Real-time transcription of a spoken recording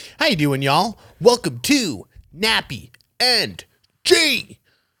How you doing, y'all? Welcome to Nappy and G.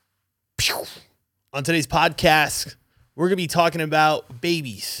 Pew. On today's podcast, we're going to be talking about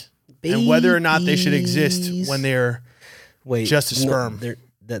babies and whether or not they should exist when they're just a sperm.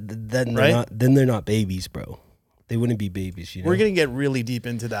 Then they're not babies, bro. They wouldn't be babies, you know? We're going to get really deep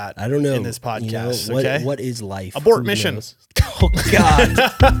into that. I don't know. In this podcast, okay? What is life? Abort mission. Oh, God.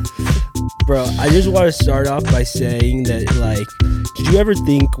 Bro, I just want to start off by saying that, like, did you ever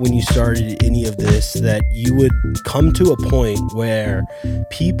think when you started any of this that you would come to a point where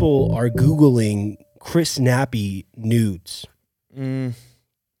people are Googling Chris Nappy nudes?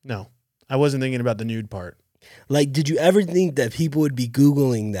 No, I wasn't thinking about the nude part. Like, did you ever think that people would be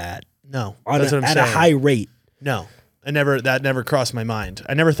Googling that? No, at a high rate? No, that never crossed my mind.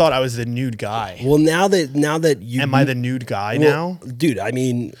 I never thought I was the nude guy. Well, now that you am I the nude guy now? Dude, I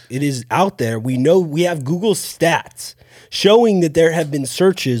mean, it is out there. We know we have Google stats showing that there have been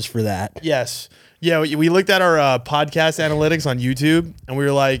searches for that. Yes. Yeah, we looked at our podcast analytics on YouTube, and we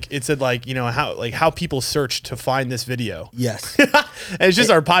were like, it said how people search to find this video. Yes, and it's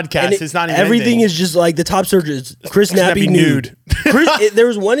just our podcast. It's not even everything anything. Is just like the top search is Chris Nappy nude. There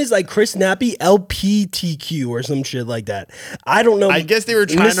was one is like Chris Nappy LPTQ or some shit like that. I don't know. I guess they were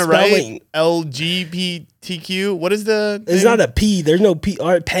trying to write LGBTQ. What is the? It's not a P. There's no P. All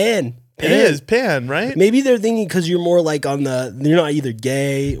right, pan. It is pan, right? Maybe they're thinking because you're more like you're not either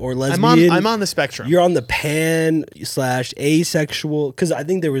gay or lesbian. I'm on the spectrum. You're on the pan / asexual because I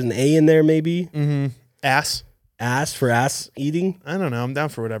think there was an A in there maybe. Mm-hmm. Ass for ass eating. I don't know. I'm down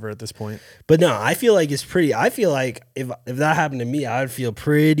for whatever at this point. But no, I feel like it's pretty. I feel like if that happened to me, I would feel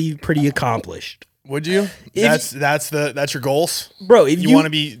pretty accomplished. Would you? That's your goals, bro. If you want to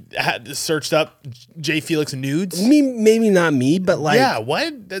be searched up, J Felix nudes. Maybe not me, but like, yeah,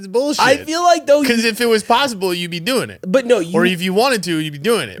 what? That's bullshit. I feel like though, because if it was possible, you'd be doing it. But no, or if you wanted to, you'd be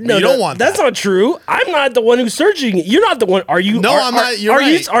doing it. But no, you don't want. That's not true. I'm not the one who's searching it. You're not the one. Are you? No, I'm not. You're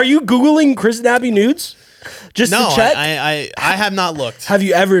right. Are you Googling Chris Nappy nudes? Just to check. I have not looked. Have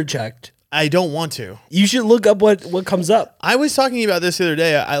you ever checked? I don't want to. You should look up what comes up. I was talking about this the other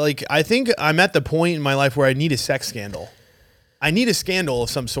day. I think I'm at the point in my life where I need a sex scandal. I need a scandal of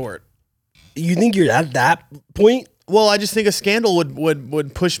some sort. You think you're at that point? Well, I just think a scandal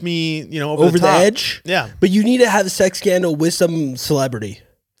would push me, over the edge. Yeah, but you need to have a sex scandal with some celebrity.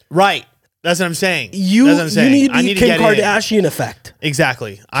 Right. That's what I'm saying. You need to be Kim Kardashian effect.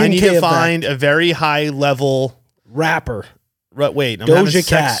 Exactly. I need to find a very high level rapper. Wait, I'm Doja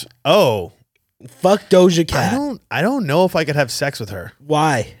Cat. Oh, fuck Doja Cat. I don't know if I could have sex with her.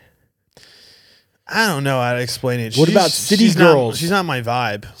 Why? I don't know how to explain it. What about City Girls? She's not my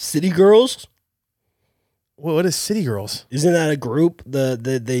vibe. City Girls? What is City Girls? Isn't that a group?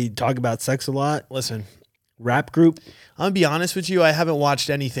 They talk about sex a lot. Listen, rap group. I'm gonna be honest with you. I haven't watched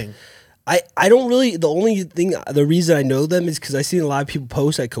anything. I don't really. The reason I know them is because I seen a lot of people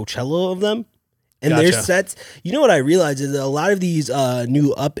post at Coachella of them. And their sets, you know what I realized is that a lot of these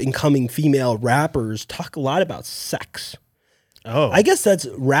new up and coming female rappers talk a lot about sex. Oh, I guess that's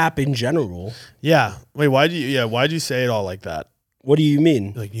rap in general. Yeah. Wait, why'd you say it all like that? What do you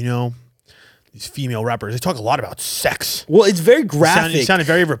mean? Like, these female rappers, they talk a lot about sex. Well, it's very graphic. You sounded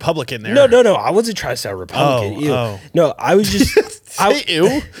very Republican there. No. I wasn't trying to sound Republican. No, I was just...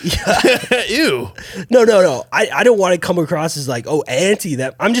 ew. Yeah. Ew. No. I don't want to come across as like, anti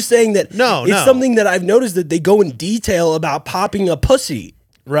that. I'm just saying that it's something that I've noticed that they go in detail about popping a pussy.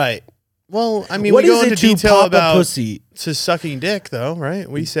 Right. Well, I mean, we go into detail about pussy? To sucking dick, though, right?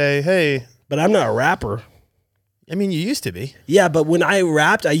 We say, hey... But I'm not a rapper. I mean, you used to be. Yeah, but when I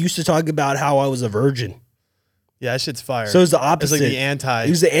rapped, I used to talk about how I was a virgin. Yeah, that shit's fire. So it's the opposite. It's like the anti. It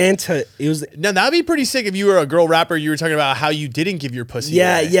was the anti. It was. Now that'd be pretty sick if you were a girl rapper. You were talking about how you didn't give your pussy.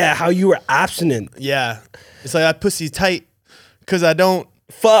 Yeah, away. yeah. How you were abstinent. Yeah, it's like that pussy's tight because I don't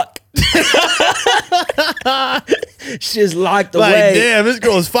fuck. She's locked like, away. Damn, this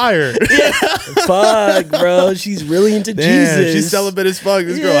girl's fire. Fuck, bro. She's really into Jesus. She's celibate as fuck.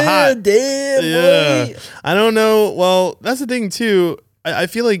 This girl hot. Damn. Yeah. Boy. I don't know. Well, that's the thing too. I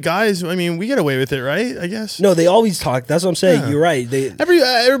feel like guys, I mean, we get away with it, right? I guess. No, they always talk. That's what I'm saying. Yeah. You're right.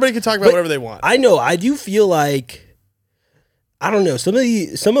 Everybody can talk about whatever they want. I know. I do feel like, I don't know. Some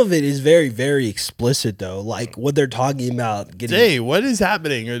of it is very, very explicit though. Like what they're talking about. Hey, what is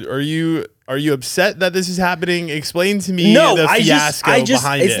happening? Are you upset that this is happening? Explain to me the fiasco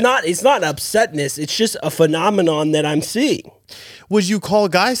behind it. It's not upsetness. It's just a phenomenon that I'm seeing. Would you call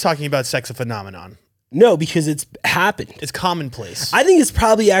guys talking about sex a phenomenon? No, because it's happened. It's commonplace. I think it's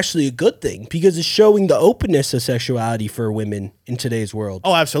probably actually a good thing because it's showing the openness of sexuality for women in today's world.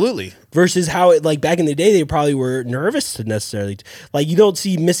 Oh, absolutely. Versus how it, like, back in the day, they probably were nervous to necessarily, like, you don't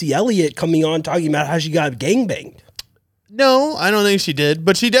see Missy Elliott coming on talking about how she got gangbanged. No, I don't think she did,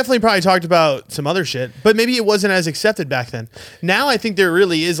 but she definitely probably talked about some other shit, but maybe it wasn't as accepted back then. Now I think there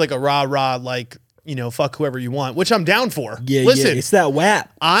really is like a rah, like, you know, fuck whoever you want, which I'm down for. Yeah, listen, it's that WAP.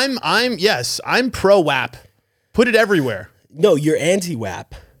 I'm pro WAP. Put it everywhere. No, you're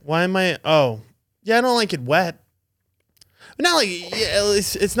anti-WAP. Why am I? Oh, yeah, I don't like it wet. Not like, yeah,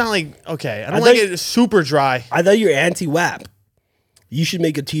 it's not like, okay, I don't like it super dry. I thought you're anti-WAP. You should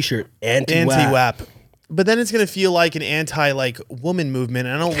make a t-shirt, anti-WAP. Anti-WAP. But then it's going to feel like an woman movement.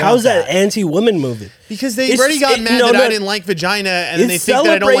 I don't How's want that. Anti-woman movement? Because they already got mad that I didn't like vagina, and then they think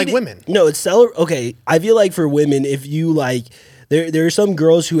that I don't like women. No, it's okay. I feel like for women, if you like, there are some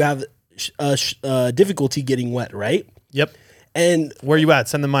girls who have difficulty getting wet, right? Yep. And where you at?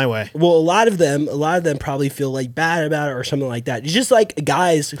 Send them my way. Well, a lot of them probably feel like bad about it or something like that. It's just like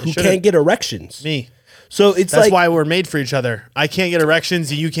guys who can't get erections. Me. So that's why we're made for each other. I can't get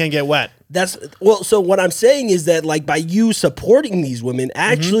erections, you can't get wet. So what I'm saying is that, like, by you supporting these women,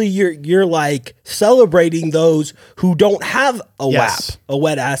 actually you're like celebrating those who don't have a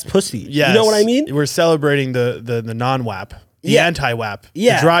wet ass pussy. Yes. You know what I mean? We're celebrating the non-WAP. The anti-WAP.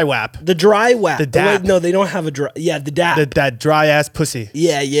 Yeah. The dry WAP. The dry WAP. The DAP. No, they don't have a dry. Yeah, the DAP. That dry ass pussy.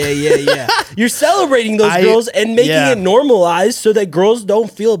 Yeah. You're celebrating those girls and making it normalized so that girls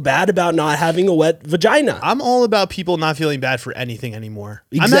don't feel bad about not having a wet vagina. I'm all about people not feeling bad for anything anymore.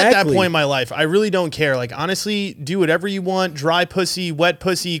 Exactly. I'm at that point in my life. I really don't care. Like, honestly, do whatever you want. Dry pussy, wet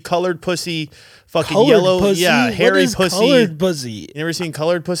pussy, colored pussy, fucking colored yellow, pussy? hairy pussy. Colored pussy. You never seen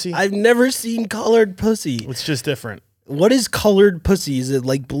colored pussy? I've never seen colored pussy. It's just different. What is colored pussy? Is it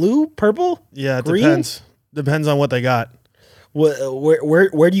like blue, purple? Yeah, it green? depends. Depends on what they got.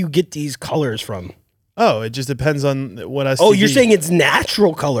 Where do you get these colors from? Oh, it just depends on what STD. Oh, you're saying it's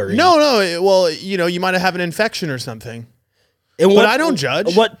natural coloring? No. Well, you know, you might have an infection or something. But I don't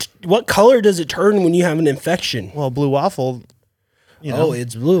judge. What color does it turn when you have an infection? Well, blue waffle. You know,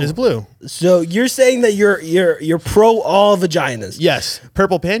 it's blue. It's blue. So you're saying that you're pro all vaginas? Yes.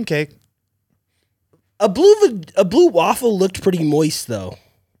 Purple pancake. A blue waffle looked pretty moist though.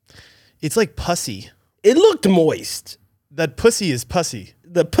 It's like pussy. It looked moist. That pussy is pussy.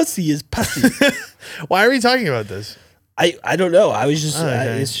 The pussy is pussy. Why are we talking about this? I don't know. I was just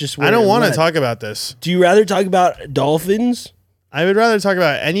it's just. I don't want to talk about this. Do you rather talk about dolphins? I would rather talk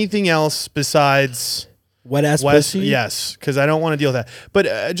about anything else besides wet ass pussy. Yes, because I don't want to deal with that.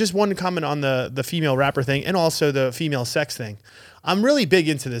 But just one comment on the female rapper thing and also the female sex thing. I'm really big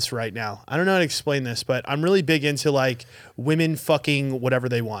into this right now. I don't know how to explain this, but I'm really big into like women fucking whatever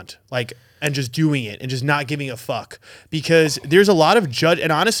they want, like, and just doing it and just not giving a fuck, because there's a lot of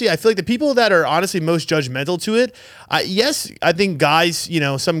and honestly, I feel like the people that are honestly most judgmental to it, yes, I think guys, you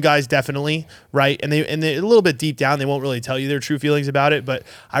know, some guys definitely, right, and they a little bit deep down they won't really tell you their true feelings about it, but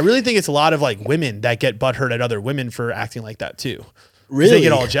I really think it's a lot of like women that get butthurt at other women for acting like that too. Really? They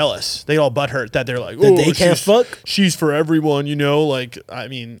get all jealous. They get all butthurt that they're like, that they can't fuck? She's for everyone, you know? Like, I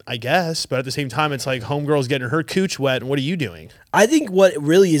mean, I guess. But at the same time, it's like homegirl's getting her cooch wet, and what are you doing? I think what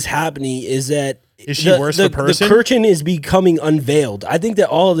really is happening is that is she worse for person? The curtain is becoming unveiled. I think that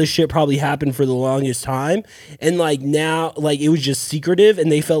all of this shit probably happened for the longest time. And like now, like it was just secretive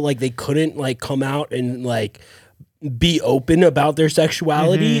and they felt like they couldn't like come out and like be open about their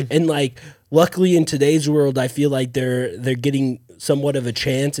sexuality. And like luckily in today's world, I feel like they're getting somewhat of a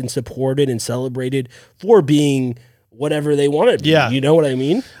chance and supported and celebrated for being whatever they want to be. Yeah. You know what I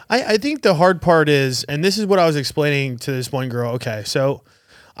mean? I think the hard part is, and this is what I was explaining to this one girl. Okay, so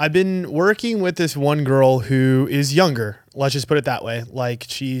I've been working with this one girl who is younger. Let's just put it that way. Like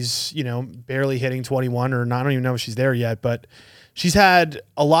she's, you know, barely hitting 21 or not, I don't even know if she's there yet, but she's had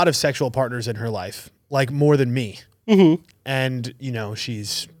a lot of sexual partners in her life, like more than me. And, you know,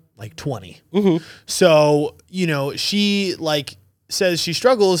 she's like 20. So, you know, she like says she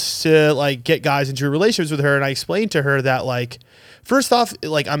struggles to like get guys into relationships with her. And I explained to her that like, first off,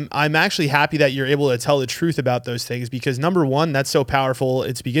 like I'm actually happy that you're able to tell the truth about those things, because number one, that's so powerful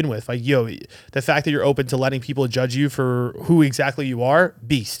to begin with. Like, yo, the fact that you're open to letting people judge you for who exactly you are,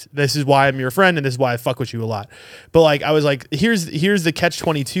 beast. This is why I'm your friend and this is why I fuck with you a lot. But like, I was like, here's the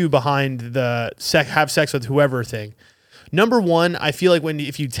catch-22 behind the have sex with whoever thing. Number one, I feel like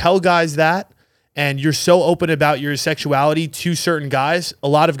if you tell guys that, and you're so open about your sexuality to certain guys, a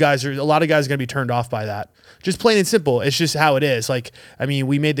lot of guys are going to be turned off by that. Just plain and simple. It's just how it is. Like, I mean,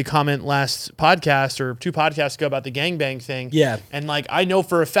 we made the comment last podcast or 2 podcasts ago about the gangbang thing. Yeah. And like, I know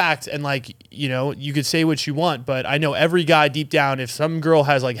for a fact, and like, you know, you could say what you want, but I know every guy deep down, if some girl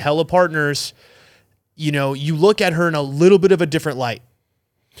has like hella partners, you know, you look at her in a little bit of a different light.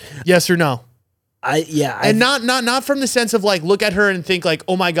 Yes or no? And not from the sense of like, look at her and think like,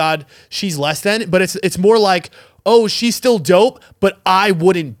 oh my God, she's less than, but it's more like, oh, she's still dope, but I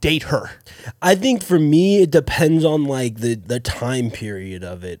wouldn't date her. I think for me, it depends on like the time period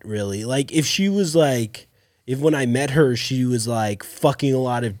of it, really. Like if she was like, if when I met her, she was like fucking a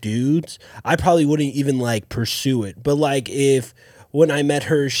lot of dudes, I probably wouldn't even like pursue it. But like if when I met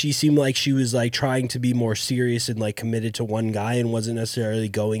her, she seemed like she was like trying to be more serious and like committed to one guy and wasn't necessarily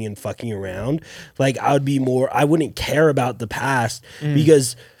going and fucking around, like I wouldn't care about the past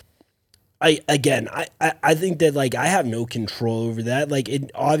because I think that like I have no control over that. Like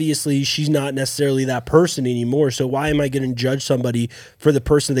obviously she's not necessarily that person anymore. So why am I going to judge somebody for the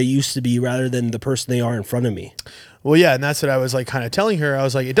person they used to be rather than the person they are in front of me? Well, yeah, and that's what I was like kind of telling her. I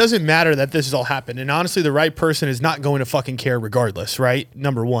was like, it doesn't matter that this has all happened. And honestly, the right person is not going to fucking care regardless, right?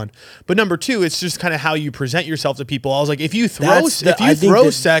 Number one. But number two, it's just kind of how you present yourself to people. I was like, if you throw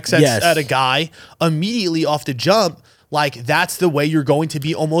sex at a guy immediately off the jump, like that's the way you're going to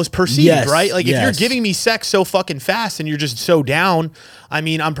be almost perceived, right? Like if you're giving me sex so fucking fast and you're just so down, I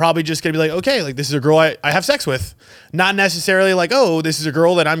mean, I'm probably just gonna be like, okay, like this is a girl I have sex with. Not necessarily like, oh, this is a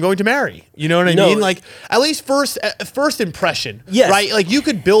girl that I'm going to marry. You know what I mean? Like at least first impression, right? Like you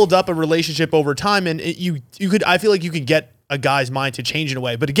could build up a relationship over time and I feel like you could get a guy's mind to change in a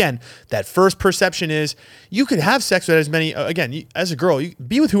way. But again, that first perception is you could have sex with as many, again, as a girl, you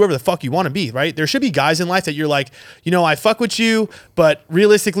be with whoever the fuck you want to be, right? There should be guys in life that you're like, you know, I fuck with you, but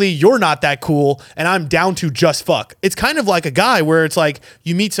realistically, you're not that cool and I'm down to just fuck. It's kind of like a guy where it's like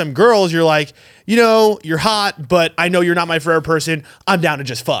you meet some girls, you're like, you know, you're hot, but I know you're not my forever person. I'm down to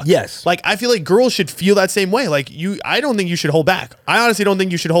just fuck. Yes. Like, I feel like girls should feel that same way. Like, I don't think you should hold back. I honestly don't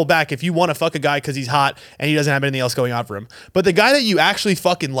think you should hold back if you want to fuck a guy because he's hot and he doesn't have anything else going on for him. But the guy that you actually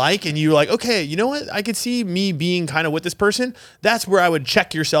fucking like and you're like, okay, you know what? I could see me being kind of with this person. That's where I would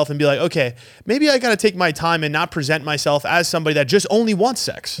check yourself and be like, okay, maybe I got to take my time and not present myself as somebody that just only wants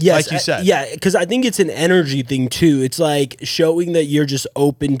sex. Yes, like you said. Yeah, because I think it's an energy thing too. It's like showing that you're just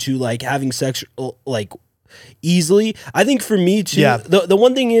open to like having sex like easily. I think for me too, the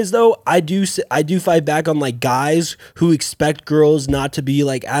one thing is though, I do fight back on like guys who expect girls not to be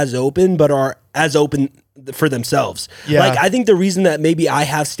like as open, but are as open for themselves. Like I think the reason that maybe I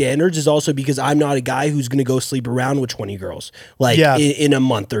have standards is also because I'm not a guy who's gonna go sleep around with 20 girls like in a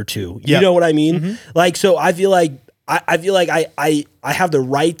month or two. You know what I mean? Like, so I feel like I have the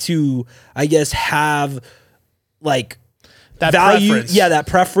right to, I guess, have like that value, preference. that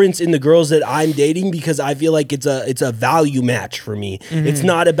preference in the girls that I'm dating, because I feel like it's a value match for me. It's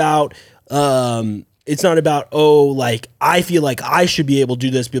not about oh, like I feel like I should be able to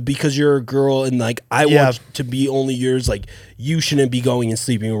do this, but because you're a girl and like I want to be only yours, like you shouldn't be going and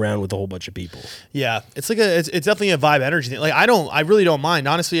sleeping around with a whole bunch of people. Yeah, it's like it's definitely a vibe energy thing. Like I really don't mind.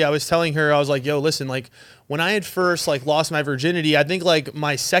 Honestly, I was telling her, I was like, yo, listen, like when I had first like lost my virginity, I think like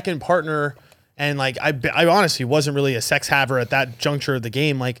my second partner. And like, I honestly wasn't really a sex haver at that juncture of the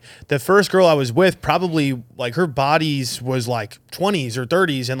game. Like the first girl I was with, probably like her body's was like 20s or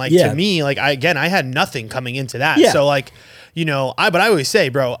 30s. And like, to me, like I had nothing coming into that. So like, you know, but I always say,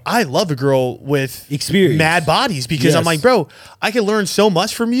 bro, I love a girl with experience, mad bodies, because I'm like, bro, I can learn so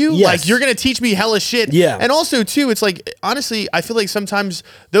much from you. Like you're going to teach me hella shit. And also too, it's like, honestly, I feel like sometimes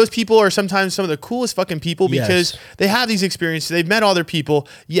those people are sometimes some of the coolest fucking people because they have these experiences. They've met other people.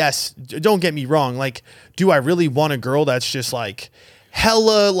 Yes. Don't get me wrong. Like, do I really want a girl that's just like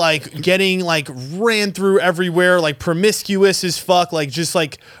hella like getting like ran through everywhere, like promiscuous as fuck, like just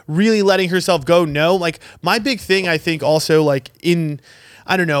like really letting herself go? No. Like my big thing, I think also like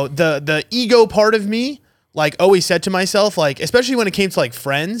I don't know, the ego part of me, like always said to myself, like, especially when it came to like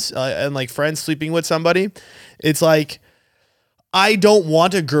friends and like friends sleeping with somebody, it's like, I don't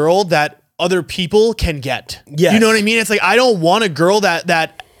want a girl that other people can get. You know what I mean? It's like, I don't want a girl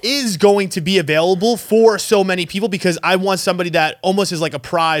that is going to be available for so many people, because I want somebody that almost is like a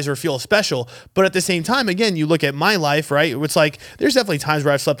prize or feel special. But at the same time, again, you look at my life, right? It's like, there's definitely times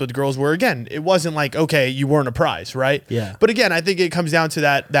where I've slept with girls where, again, it wasn't like, okay, you weren't a prize, right? But again, I think it comes down to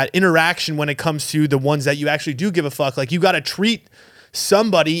that interaction when it comes to the ones that you actually do give a fuck. Like you got to treat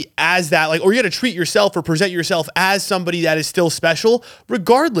somebody as that, like, or you got to treat yourself or present yourself as somebody that is still special,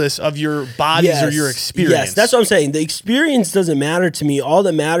 regardless of your bodies or your experience. Yes, that's what I'm saying. The experience doesn't matter to me. All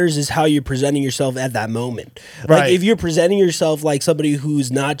that matters is how you're presenting yourself at that moment. Like, if you're presenting yourself like somebody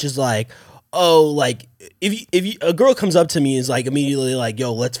who's not just like, oh, like if a girl comes up to me and is like immediately like,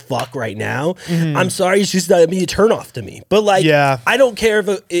 yo, let's fuck right now. I'm sorry, it's just not be a turn off to me. But like, I don't care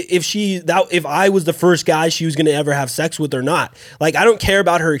if I was the first guy she was gonna ever have sex with or not. Like, I don't care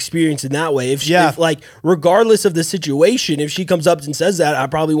about her experience in that way. If like, regardless of the situation, if she comes up and says that, I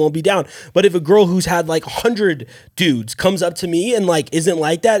probably won't be down. But if a girl who's had like 100 dudes comes up to me and like isn't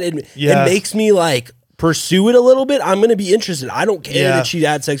like that, it makes me like pursue it a little bit, I'm gonna be interested. I don't care that she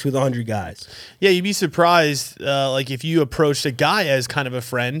had sex with 100 guys. Yeah, you'd be surprised, like if you approached a guy as kind of a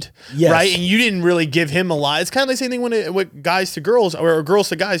friend, right? And you didn't really give him a lot. It's kind of the same thing with guys to girls, or girls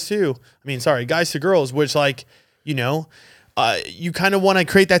to guys too. I mean, sorry, guys to girls, which like, you know, you kind of want to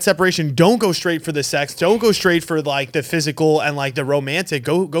create that separation. Don't go straight for the sex. Don't go straight for like the physical and like the romantic.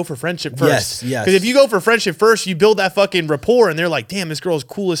 Go for friendship first. Yes. Because if you go for friendship first, you build that fucking rapport, and they're like, damn, this girl's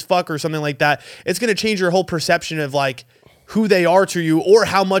cool as fuck or something like that. It's gonna change your whole perception of like who they are to you, or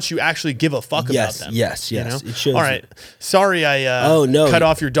how much you actually give a fuck about them. Yes. You know? It shows. All right. Sorry, I cut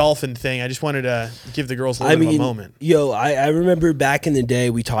off your dolphin thing. I just wanted to give the girls a little bit of a moment. Yo, I remember back in the day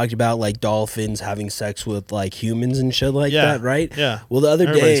we talked about like dolphins having sex with like humans and shit like that, right? Yeah. Well, the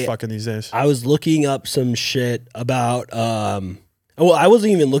other day, fucking these days. I was looking up some shit about well, I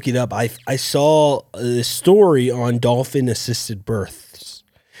wasn't even looking it up. I saw a story on dolphin assisted births.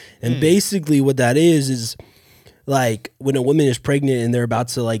 And basically what that is like when a woman is pregnant and they're about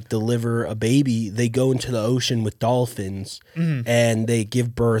to like deliver a baby, they go into the ocean with dolphins and they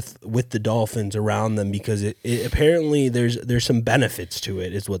give birth with the dolphins around them, because it apparently there's some benefits to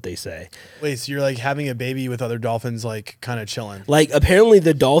it, is what they say. Wait, so you're like having a baby with other dolphins, like kind of chilling? Like, apparently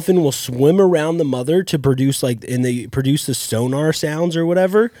the dolphin will swim around the mother to produce like, and they produce the sonar sounds or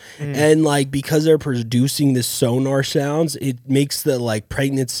whatever. And like, because they're producing the sonar sounds, it makes the like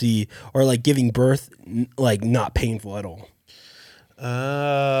pregnancy or like giving birth like not painful at all.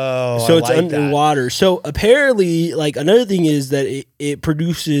 Oh, so it's underwater. So apparently, like, another thing is that it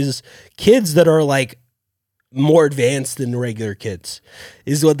produces kids that are like more advanced than regular kids,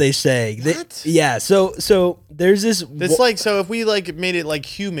 is what they say. What? Yeah. So there's this. It's like, so if we like made it like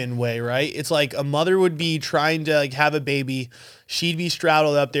human way, right? It's like a mother would be trying to like have a baby. She'd be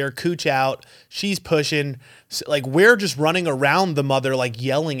straddled up there, cooch out. She's pushing. So, like, we're just running around the mother, like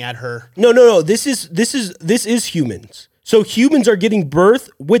yelling at her. No. This is humans. So humans are getting birth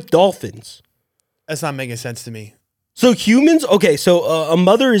with dolphins. That's not making sense to me. So humans, okay. So a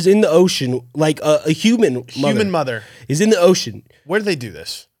mother is in the ocean, like a human mother is in the ocean. Where do they do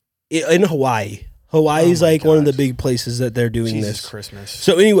this? In Hawaii. Hawaii is like one of the big places that they're doing Jesus this. Christmas.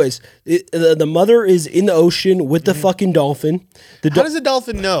 So anyways, the mother is in the ocean with the fucking dolphin. How does a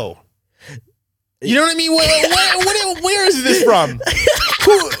dolphin know? You know what I mean? Where is this from?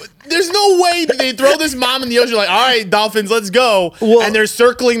 There's no way they throw this mom in the ocean like, all right, dolphins, let's go. Well, and they're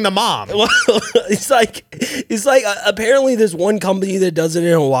circling the mom. Well, it's like apparently there's one company that does it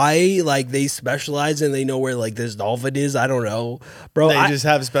in Hawaii. Like, they specialize and they know where like this dolphin is. I don't know, bro. They just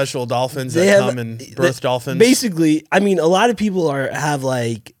have special dolphins that come and birth dolphins. Basically, I mean, a lot of people have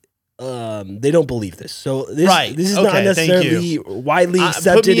like, they don't believe this. So this is not necessarily widely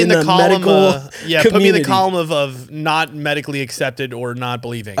accepted in the medical community. Put me in the column of not medically accepted or not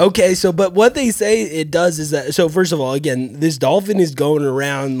believing. Okay, so but what they say it does is that, so first of all, again, this dolphin is going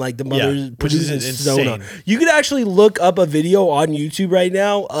around like the mother producing sonar. You could actually look up a video on YouTube right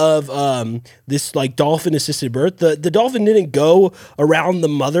now of this like dolphin assisted birth. The dolphin didn't go around the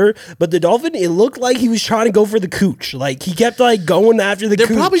mother, but the dolphin, it looked like he was trying to go for the cooch. Like, he kept like going after the cooch.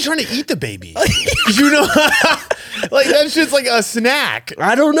 They're probably trying to eat the baby. You know, like that shit's like a snack.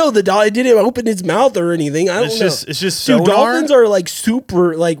 I don't know. The dog didn't open its mouth or anything. I don't know. It's just sonar. Dude, dolphins are like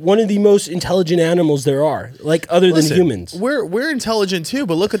super, like one of the most intelligent animals there are. Like, other than humans. We're intelligent too,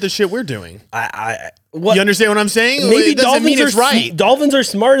 but look at the shit we're doing. What? You understand what I'm saying? Maybe it doesn't mean it's right. Dolphins are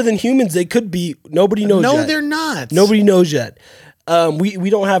smarter than humans. They could be. Nobody knows yet. No, they're not. Nobody knows yet. We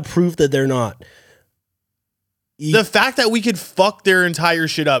don't have proof that they're not. The fact that we could fuck their entire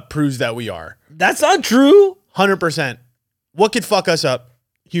shit up proves that we are. That's not true. 100%. What could fuck us up?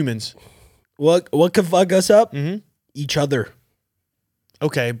 Humans. What could fuck us up? Mm-hmm. Each other.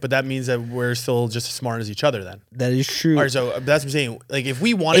 Okay, but that means that we're still just as smart as each other then. That is true. All right, so that's what I'm saying. Like, if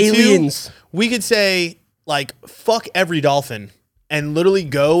we wanted Aliens. to, we could say, like, fuck every dolphin and literally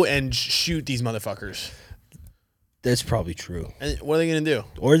go and shoot these motherfuckers. That's probably true. And what are they going to do?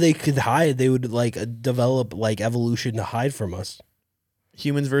 Or they could hide. They would like develop like evolution to hide from us.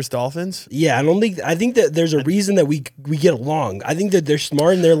 Humans versus dolphins? Yeah, I think that there's a reason that we get along. I think that they're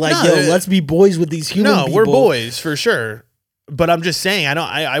smart and they're like, No, let's be boys with these human people. No, we're boys for sure. But I'm just saying,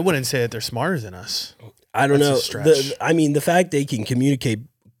 I wouldn't say that they're smarter than us. I don't That's know. a stretch. The fact they can communicate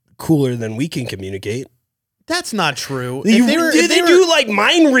cooler than we can communicate. That's not true. They do like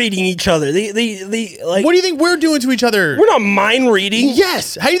mind reading each other. They like. What do you think we're doing to each other? We're not mind reading.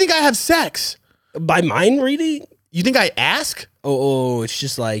 Yes. How do you think I have sex? By mind reading? You think I ask? Oh, it's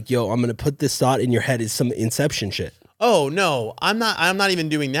just like, yo, I'm gonna put this thought in your head. It's some Inception shit. Oh no, I'm not even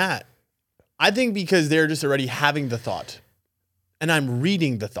doing that. I think because they're just already having the thought, and I'm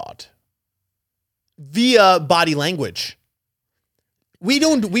reading the thought via body language. We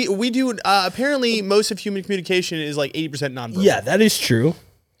do. Apparently, most of human communication is like 80% nonverbal. Yeah, that is true.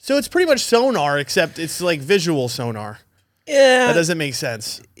 So it's pretty much sonar, except it's like visual sonar. Yeah, That doesn't make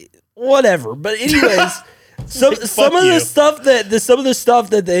sense. Whatever. But anyways, some of the stuff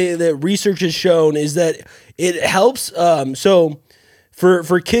that research has shown is that it helps. So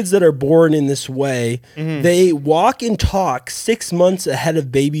for kids that are born in this way, they walk and talk 6 months ahead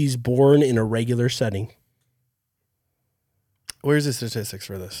of babies born in a regular setting. Where's the statistics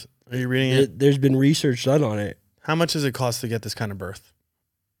for this? Are you reading it? There's been research done on it. How much does it cost to get this kind of birth?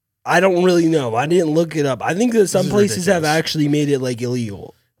 I don't really know. I didn't look it up. I think that some places have ridiculous. actually made it like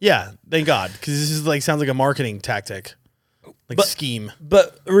illegal. Yeah, thank God, because this is like sounds like a marketing tactic, scheme.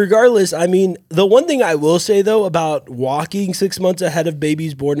 But regardless, I mean, the one thing I will say though about walking 6 months ahead of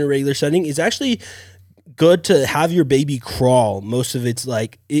babies born in a regular setting is actually good to have your baby crawl. Most of it's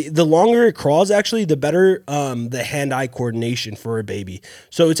like the longer it crawls, actually, the better the hand-eye coordination for a baby.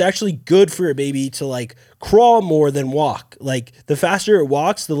 So it's actually good for a baby to like crawl more than walk. Like the faster it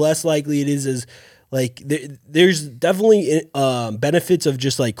walks, the less likely it is like there's definitely benefits of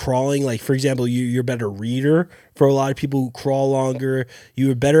just like crawling. Like for example, you're a better reader for a lot of people who crawl longer.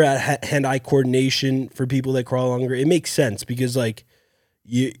 You're better at hand-eye coordination for people that crawl longer. It makes sense because like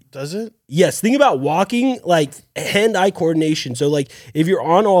Does it? Yes. Think about walking, like hand-eye coordination. So like if you're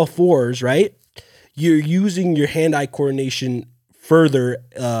on all fours, right, you're using your hand-eye coordination further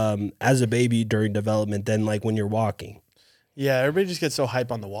as a baby during development than like when you're walking. Yeah, everybody just gets so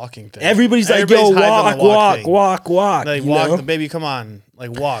hype on the walking thing. Everybody's like, yo, walk. Like, walk, the baby, come on.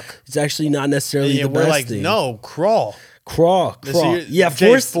 Like, walk. It's actually not necessarily the best like, thing. no, crawl. Crawl. Yeah,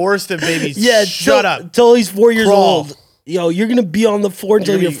 force the baby. Yeah, shut up. Till he's 4 years Crawl. old. Yo, you're going to be on the floor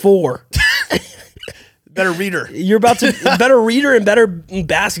until you're 4. Better reader. You're about to better reader and better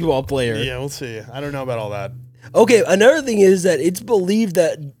basketball player. Yeah, we'll see. I don't know about all that. Okay, another thing is that it's believed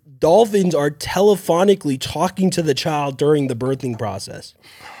that dolphins are telephonically talking to the child during the birthing process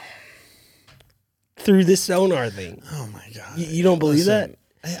through this sonar thing. Oh my God. You don't believe that?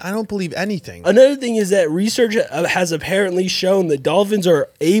 I don't believe anything. Another thing is that research has apparently shown that dolphins are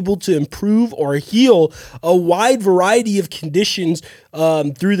able to improve or heal a wide variety of conditions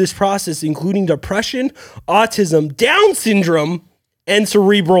through this process, including depression, autism, Down syndrome, and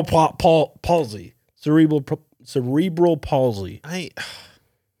cerebral palsy. Cerebral palsy.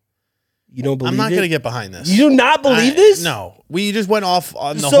 You don't believe I'm not it? going to get behind this. You do not believe this? No. We just went off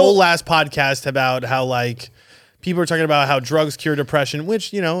on the whole last podcast about how like people are talking about how drugs cure depression,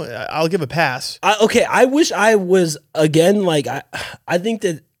 which, you know, I'll give a pass. Okay, I wish I was, again, like, I think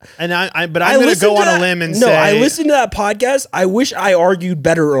that... And but I'm going to go on a limb and say... No, I listened to that podcast. I wish I argued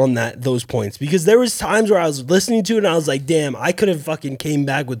better on those points, because there was times where I was listening to it and I was like, damn, I could have fucking came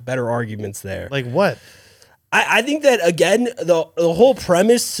back with better arguments there. Like what? I think that, again, the whole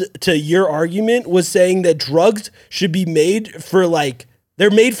premise to your argument was saying that drugs should be made for, like,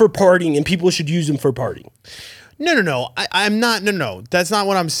 they're made for partying and people should use them for partying. No. I'm not. No. That's not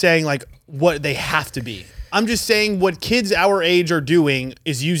what I'm saying. Like what they have to be. I'm just saying what kids our age are doing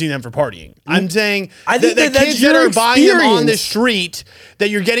is using them for partying. I'm saying I think that that's kids that your are buying them on the experience. street that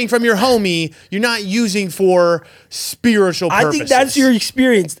you're getting from your homie, you're not using for spiritual purposes. I think that's your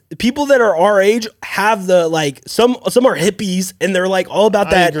experience. People that are our age have the, like, some are hippies and they're like all about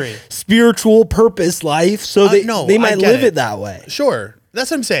that spiritual purpose life. So they might live it that way. Sure. That's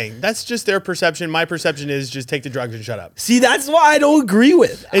what I'm saying. That's just their perception. My perception is just take the drugs and shut up. See, that's why I don't agree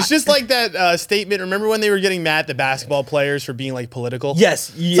with. It's just like that statement. Remember when they were getting mad at the basketball players for being like political?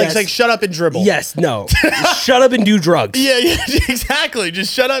 Yes. It's like shut up and dribble. Yes, no. Shut up and do drugs. Yeah, exactly.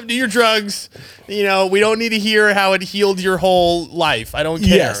 Just shut up, do your drugs. You know, we don't need to hear how it healed your whole life. I don't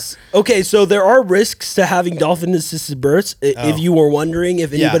care. Yes. Okay, so there are risks to having dolphin-assisted births. If you were wondering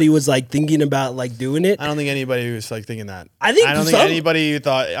if anybody was like thinking about like doing it, I don't think anybody was like thinking that. I don't think anybody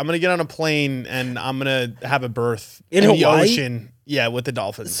thought I'm gonna get on a plane and I'm gonna have a birth in the Hawaii? ocean. Yeah, with the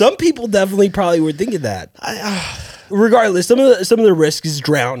dolphins. Some people definitely probably were thinking that. regardless, some of the risk is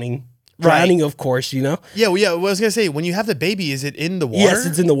drowning. Drowning, of course, you know. Yeah, well, I was gonna say, when you have the baby, is it in the water? Yes,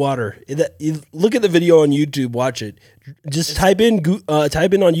 it's in the water. You look at the video on YouTube. Watch it. Just type in on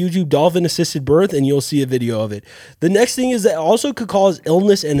YouTube dolphin assisted birth, and you'll see a video of it. The next thing is that it also could cause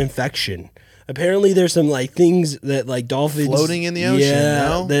illness and infection. Apparently, there's some like things that like dolphins floating in the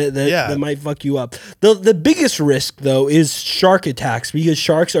ocean. That might fuck you up. The biggest risk though is shark attacks, because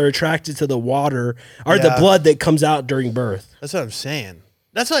sharks are attracted to the water or the blood that comes out during birth. That's what I'm saying.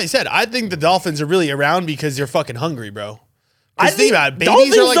 That's what I said. I think the dolphins are really around because they're fucking hungry, bro. Think about it.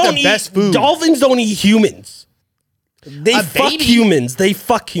 Babies are like the best food. Dolphins don't eat humans. They fuck humans. They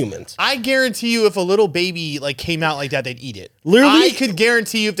fuck humans. I guarantee you, if a little baby like came out like that, they'd eat it. Literally, I could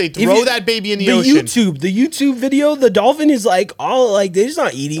guarantee you, if they throw that baby in the ocean. The YouTube video, the dolphin is like all like they're just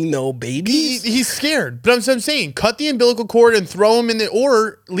not eating no babies. He's scared. But I'm saying, cut the umbilical cord and throw him in the,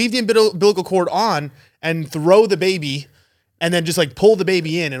 or leave the umbilical cord on and throw the baby, and then just like pull the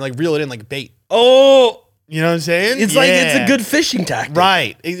baby in and like reel it in like bait. Oh. You know what I'm saying? It's like it's a good fishing tactic.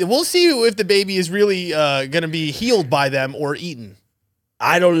 Right. We'll see if the baby is really going to be healed by them or eaten.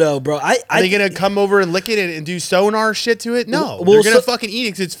 I don't know, bro. Are they going to come over and lick it and do sonar shit to it? No. They're going to fucking eat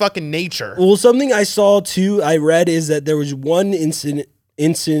it because it's fucking nature. Well, something I saw too, I read, is that there was one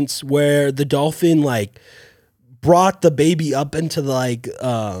instance where the dolphin like brought the baby up into like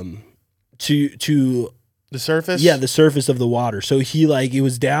to the surface? Yeah, the surface of the water. So he like, it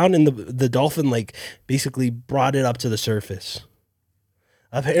was down, and the dolphin like basically brought it up to the surface.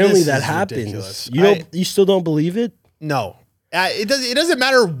 Apparently that happens. Ridiculous. You still don't believe it? No. It doesn't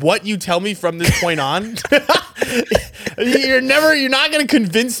matter what you tell me from this point on. You're not going to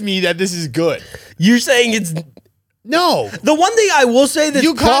convince me that this is good. You're saying it's... No. The one thing I will say that's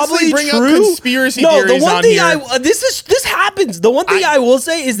probably bring true. Up conspiracy theories the one on thing here. This happens. The one thing I will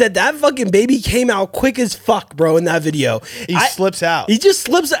say is that fucking baby came out quick as fuck, bro. In that video, he slips out. He just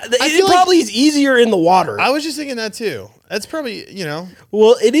slips out. It probably is easier in the water. I was just thinking that too. That's probably, you know.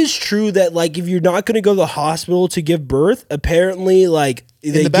 Well, it is true that like if you're not going to go to the hospital to give birth, apparently like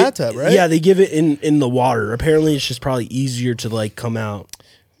in the bathtub, right? Yeah, they give it in the water. Apparently, it's just probably easier to like come out.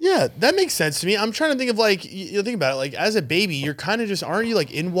 Yeah, that makes sense to me. I'm trying to think of like, you think about it, like as a baby, you're kind of just, aren't you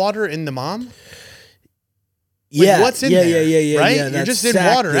like in water in the mom? Like, yeah. What's in there? Yeah. Right? Yeah, you're just in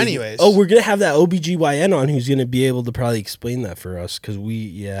water anyways. Oh, we're going to have that OBGYN on who's going to be able to probably explain that for us because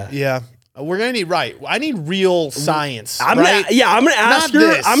Yeah. We're going to need, I need real science. I'm going to ask her.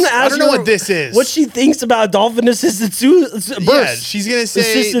 This. I'm going to ask her. I don't know what this is. What she thinks about dolphin assisted birth. Yeah, she's going to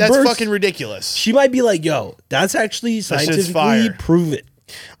say that's birth. fucking ridiculous. She might be like, yo, that's actually scientifically proven.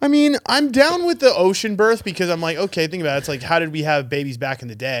 I mean, I'm down with the ocean birth because I'm like, okay, think about it. It's like, how did we have babies back in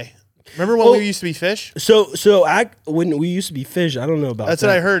the day? Remember when we used to be fish? So when we used to be fish, I don't know about that. What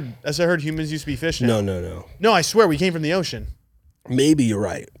I heard. That's what I heard. Humans used to be fish now. No. No, I swear we came from the ocean. Maybe you're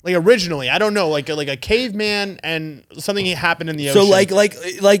right. Like originally, I don't know, like a caveman and something happened in the ocean. So like what's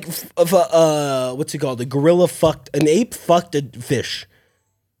it called? An ape fucked a fish.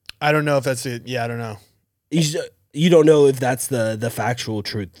 I don't know if that's it. Yeah, I don't know. You don't know if that's the factual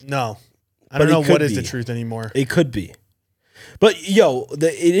truth. No. I don't know what is the truth anymore. It could be. But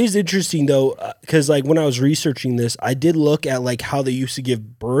it is interesting though, because like when I was researching this, I did look at like how they used to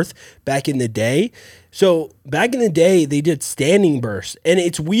give birth back in the day. So back in the day, they did standing births, and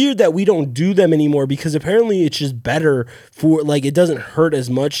it's weird that we don't do them anymore because apparently it's just better for like it doesn't hurt as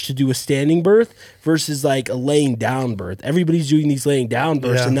much to do a standing birth versus like a laying down birth. Everybody's doing these laying down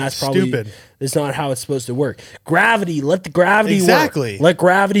births, and that's probably stupid. It's not how it's supposed to work. Gravity, let the gravity work. Let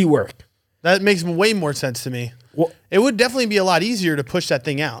gravity work. That makes way more sense to me. Well, it would definitely be a lot easier to push that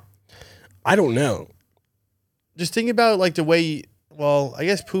thing out. I don't know. Just think about like the way. Well, I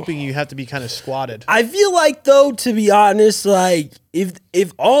guess pooping you have to be kind of squatted. I feel like though, to be honest, like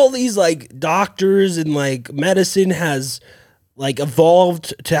if all these like doctors and like medicine has like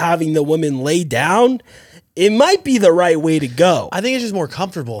evolved to having the women lay down, it might be the right way to go. I think it's just more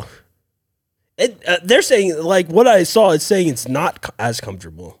comfortable. They're saying like what I saw. It's saying it's not as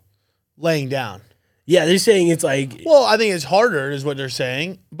comfortable laying down. Yeah, they're saying it's like... Well, I think it's harder is what they're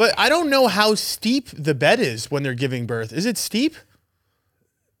saying. But I don't know how steep the bed is when they're giving birth. Is it steep? Like,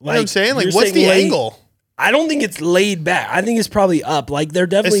 you know what I'm saying? Like, what's the angle? I don't think it's laid back. I think it's probably up. Like, they're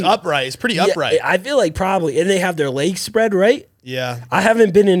definitely... It's upright. It's pretty upright. I feel like probably. And they have their legs spread, right? Yeah. I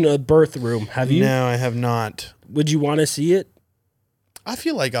haven't been in a birth room. Have you? No, I have not. Would you want to see it? I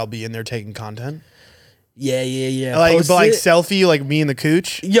feel like I'll be in there taking content. Yeah. Like selfie, like me and the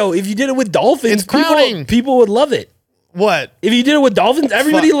cooch. Yo, if you did it with dolphins, people would love it. What? If you did it with dolphins,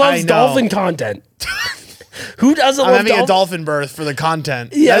 everybody loves dolphin content. Who doesn't I'm love having a dolphins? dolphin birth for the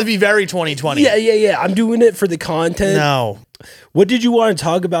content. Yeah. That'd be very 2020. Yeah. I'm doing it for the content. No. What did you want to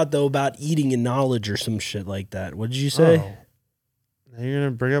talk about, though, about eating and knowledge or some shit like that? What did you say? Now you're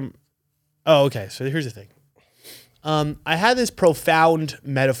going to bring up... Oh, okay. So here's the thing. I had this profound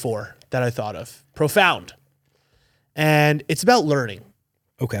metaphor that I thought of. Profound. And it's about learning.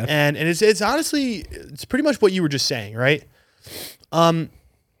 Okay. And it's honestly, it's pretty much what you were just saying, right?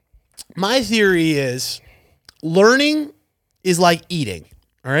 My theory is learning is like eating.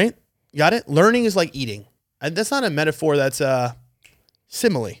 All right? You got it? Learning is like eating. And that's not a metaphor, that's a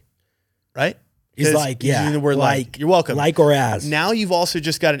simile, right? It's like, yeah. Using the word like. You're welcome. Like or as. Now you've also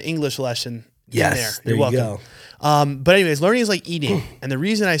just got an English lesson Yes, in there. there You're you welcome. go. But anyways, learning is like eating. And the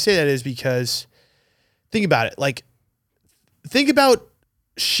reason I say that is because think about it. Like, think about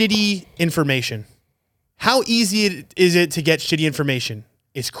shitty information. How easy is it to get shitty information?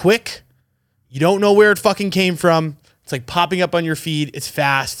 It's quick. You don't know where it fucking came from. It's like popping up on your feed. It's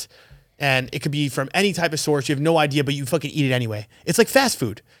fast. And it could be from any type of source. You have no idea, but you fucking eat it anyway. It's like fast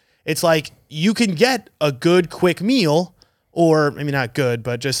food. It's like you can get a good, quick meal, or maybe not good,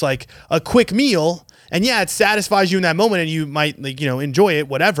 but just like a quick meal. And yeah, it satisfies you in that moment and you might enjoy it,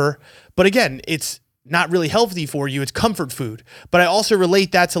 whatever. But again, it's not really healthy for you. It's comfort food. But I also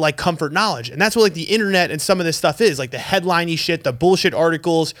relate that to like comfort knowledge. And that's what like the internet and some of this stuff is, like the headliney shit, the bullshit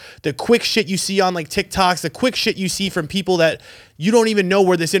articles, the quick shit you see on like TikToks, the quick shit you see from people that you don't even know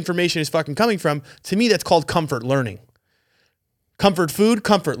where this information is fucking coming from. To me, that's called comfort learning. Comfort food,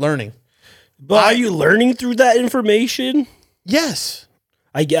 comfort learning. But are you learning through that information? Yes.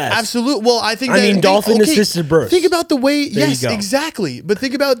 I guess. Absolutely. Well, I think dolphin assisted birth. Think about the way, yes, you go. exactly. But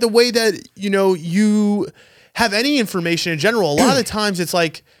think about the way that, you have any information in general. A lot of the times it's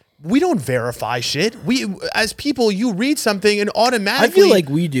like, we don't verify shit. We, as people, you read something and automatically. I feel like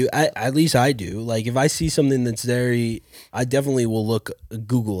we do. At least I do. Like if I see something that's I definitely will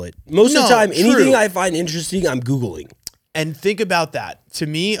Google it. Most of the time, anything true. I find interesting, I'm Googling. And think about that. To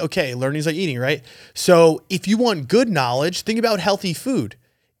me, okay, learning is like eating, right? So if you want good knowledge, think about healthy food.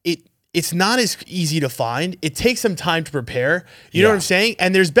 It's not as easy to find. It takes some time to prepare. You know what I'm saying?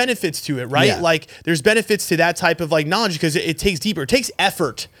 And there's benefits to it, right? Yeah. Like there's benefits to that type of like knowledge because it takes deeper. It takes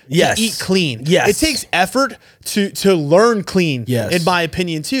effort to eat clean. Yes. It takes effort to learn clean, yes. in my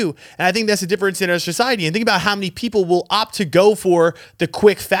opinion, too. And I think that's the difference in our society. And think about how many people will opt to go for the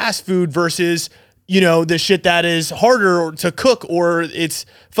quick fast food versus the shit that is harder to cook or it's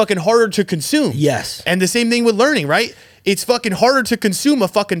fucking harder to consume. Yes. And the same thing with learning, right? It's fucking harder to consume a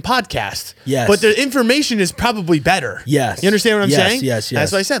fucking podcast. Yes. But the information is probably better. Yes. You understand what I'm saying? Yes.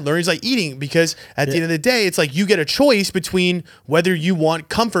 That's what I said. Learning's like eating because at the end of the day, it's like you get a choice between whether you want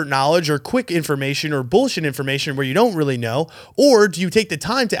comfort knowledge or quick information or bullshit information where you don't really know, or do you take the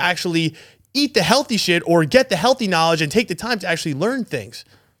time to actually eat the healthy shit or get the healthy knowledge and take the time to actually learn things.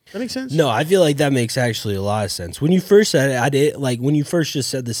 That makes sense? No, I feel like that makes actually a lot of sense. When you first said it, I did when you first just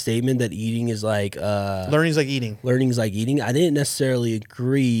said the statement that eating is like learning is like eating. Learning is like eating. I didn't necessarily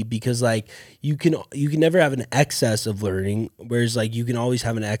agree because like you can never have an excess of learning, whereas like you can always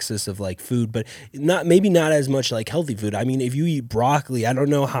have an excess of like food, but maybe not as much like healthy food. I mean, if you eat broccoli, I don't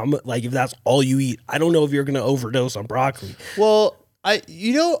know how much, like if that's all you eat, I don't know if you're gonna overdose on broccoli. Well,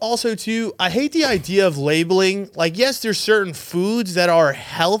 also too, I hate the idea of labeling. Like, yes, there's certain foods that are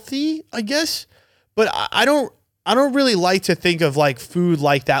healthy, I guess, but I don't really like to think of like food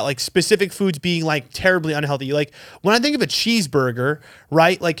like that, like specific foods being like terribly unhealthy. Like when I think of a cheeseburger,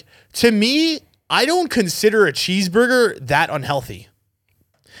 right? Like to me, I don't consider a cheeseburger that unhealthy.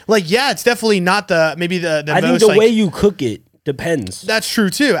 Like, yeah, it's definitely not maybe the I think the way you cook it depends. That's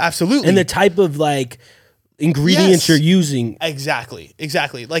true too. Absolutely. And the type of like ingredients you're using. Exactly.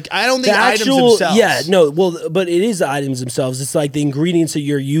 Like I don't think items themselves. Yeah, no, well, but it is the items themselves. It's like the ingredients that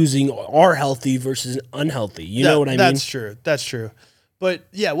you're using are healthy versus unhealthy. You know what I mean? That's true. But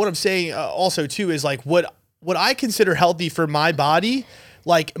yeah, what I'm saying also too is like what I consider healthy for my body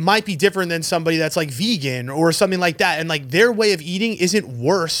like might be different than somebody that's like vegan or something like that. And like their way of eating isn't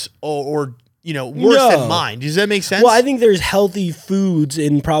worse or worse than mine. Does that make sense? Well, I think there's healthy foods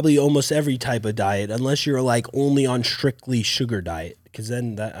in probably almost every type of diet, unless you're like only on strictly sugar diet. Because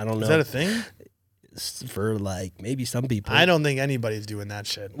then I don't know. Is that a thing? For like maybe some people. I don't think anybody's doing that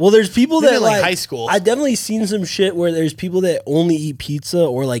shit. Well, there's people maybe that like high school. I've definitely seen some shit where there's people that only eat pizza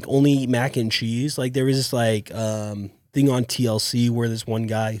or like only eat mac and cheese. Like there was this like thing on TLC where this one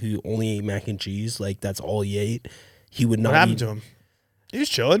guy who only ate mac and cheese, like that's all he ate. He would not. What happened to him? He was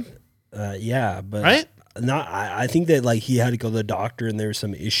chilling. Yeah, but right? I think that like he had to go to the doctor and there were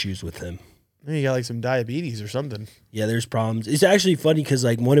some issues with him. Maybe you got like some diabetes or something. Yeah, there's problems. It's actually funny because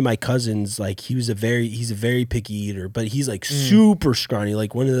like one of my cousins, like he's a very picky eater, but he's like super scrawny.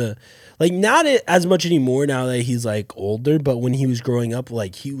 Like one of the, like not as much anymore now that he's like older, but when he was growing up,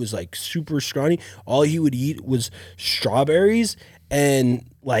 like he was like super scrawny. All he would eat was strawberries and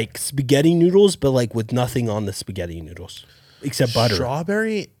like spaghetti noodles, but like with nothing on the spaghetti noodles except butter.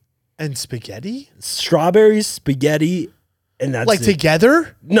 Strawberry and spaghetti? Strawberries, spaghetti, and that's like it.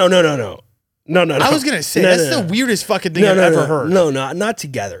 Together? No. I was gonna say that's the weirdest fucking thing I've ever heard. No, not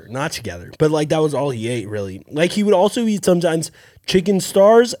together. But like that was all he ate, really. Like he would also eat sometimes chicken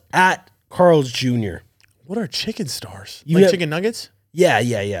stars at Carl's Jr. What are chicken stars? You like have- chicken nuggets? Yeah.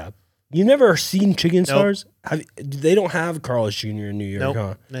 You never seen chicken stars? They don't have Carl's Jr. in New York,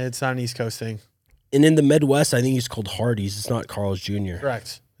 huh? It's not an East Coast thing. And in the Midwest, I think it's called Hardee's. It's not Carl's Jr.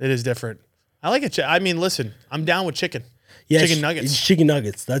 Correct. It is different. I like it. I mean, listen, I'm down with chicken. Yeah, chicken nuggets. It's chicken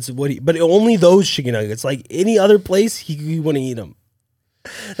nuggets. That's what but only those chicken nuggets. Like any other place, he wouldn't eat them.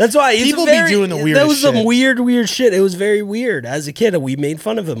 That's why people be doing the weirdest That was shit. some weird shit. It was very weird. As a kid, we made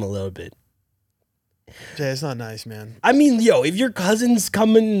fun of him a little bit. Yeah, it's not nice, man. I mean, yo, if your cousins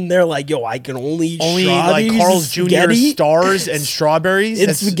come in and they're like, yo, I can only eat like Carl's Jr. stars and strawberries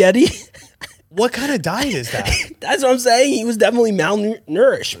and spaghetti. What kind of diet is that? That's what I'm saying. He was definitely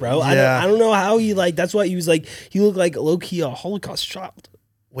malnourished, bro. Yeah. I don't know how he like. That's why he was like. He looked like low key a Holocaust child.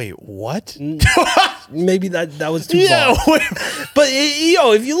 Wait, what? Maybe that was too far. But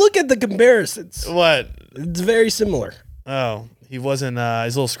if you look at the comparisons, what? It's very similar. Oh, he wasn't.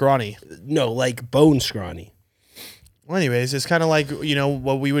 He's a little scrawny. No, like bone scrawny. Well, anyways, it's kind of like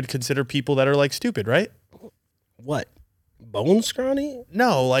what we would consider people that are like stupid, right? What? Bone scrawny?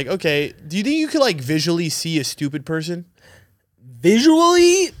 No, like okay. Do you think you could like visually see a stupid person?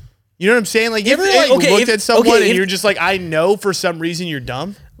 Visually? You know what I'm saying? Like, you ever looked at someone and you're just like, I know for some reason you're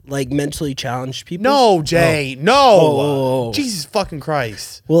dumb? Like mentally challenged people? No, Jay. No. Oh. Jesus fucking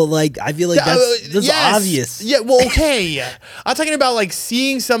Christ. Well, like, I feel like that's yes. obvious. Yeah, well, okay. I'm talking about like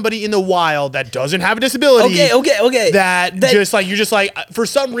seeing somebody in the wild that doesn't have a disability. Okay. That just like, you're just like, for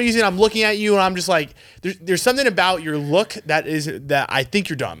some reason I'm looking at you and I'm just like, there's something about your look that I think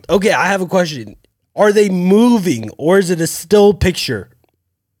you're dumb. Okay, I have a question. Are they moving or is it a still picture?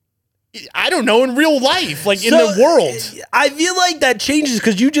 I don't know, in real life, like in the world. I feel like that changes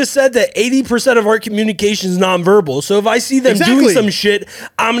because you just said that 80% of our communication is nonverbal. So if I see them doing some shit,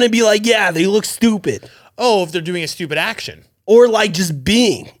 I'm going to be like, yeah, they look stupid. Oh, if they're doing a stupid action. Or like just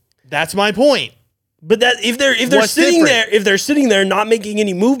being. That's my point. But that if they're sitting there not making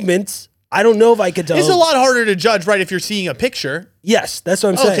any movements, I don't know if I could tell. It's a lot harder to judge, right, if you're seeing a picture. Yes, that's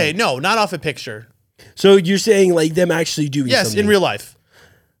what I'm saying. Okay, no, not off a picture. So you're saying like them actually doing something. Yes, in real life.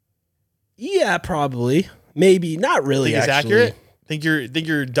 Yeah, probably. Maybe. Not really, think it's accurate? Think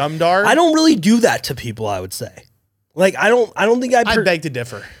you're dumb dar? I don't really do that to people, I would say. Like, I don't think I beg to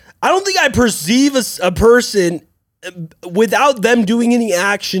differ. I don't think I perceive a person without them doing any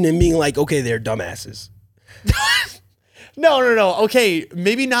action and being like, okay, they're dumbasses. No. Okay,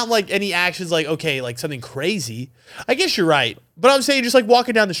 maybe not like any actions like, okay, like something crazy. I guess you're right. But I'm saying just like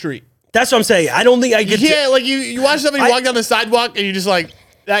walking down the street. That's what I'm saying. I don't think I get Yeah, like you watch somebody walk down the sidewalk and you're just like,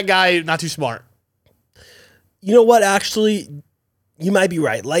 that guy, not too smart. You know what? Actually, you might be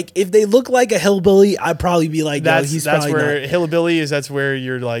right. Like, if they look like a hillbilly, I'd probably be like, no, he's probably where not. hillbilly is. That's where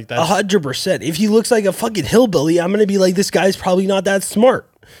you're like, that's 100%. If he looks like a fucking hillbilly, I'm going to be like, this guy's probably not that smart.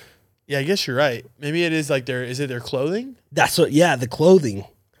 Yeah, I guess you're right. Maybe it is like their clothing? That's what, yeah, the clothing.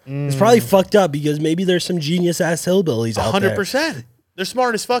 It's probably fucked up because maybe there's some genius ass hillbillies out there. 100%. They're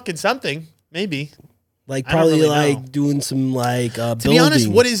smart as fucking something. Maybe. Like probably like doing some like To be honest,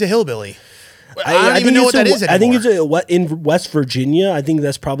 what is a hillbilly? I don't even know what that is anymore. I think it's in West Virginia. I think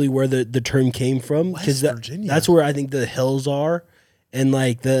that's probably where the term came from. West Virginia. That's where I think the hills are. And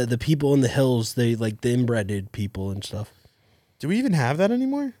like the people in the hills, they like the inbreded people and stuff. Do we even have that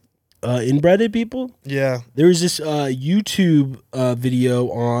anymore? Inbreded people? Yeah. There was this YouTube video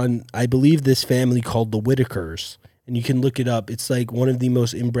on, I believe, this family called the Whitakers. And you can look it up. It's like one of the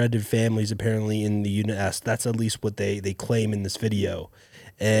most inbreded families apparently in the U.S. That's at least what they claim in this video.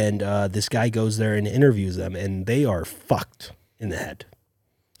 And this guy goes there and interviews them, and they are fucked in the head.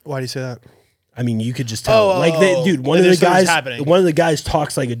 Why do you say that? I mean, you could just tell. One of the guys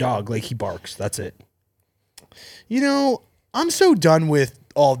talks like a dog, like he barks. That's it. You know, I'm so done with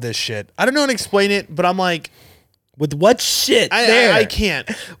all this shit. I don't know how to explain it, but I'm like, with what shit? I can't.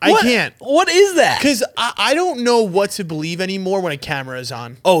 I can't. What is that? Because I don't know what to believe anymore when a camera is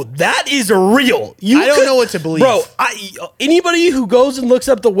on. Oh, that is real. I don't know what to believe. Bro, anybody who goes and looks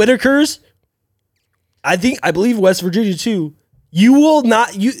up the Whitakers, I believe West Virginia too, You will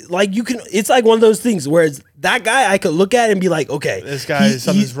not. You can. It's like one of those things where it's that guy I could look at and be like, okay, This guy,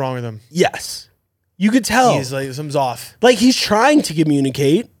 something's wrong with him. Yes, you could tell. He's like, something's off. Like he's trying to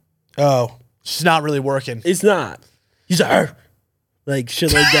communicate. Oh, it's not really working. It's not. He's like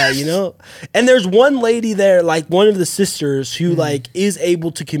shit like that, you know? And there's one lady there, like one of the sisters who like is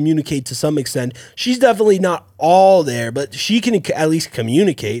able to communicate to some extent. She's definitely not all there, but she can at least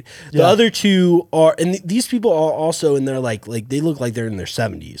communicate. The other two are, and these people are also in their like they look like they're in their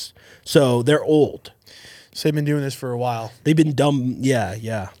 70s. So they're old. So they've been doing this for a while. They've been dumb.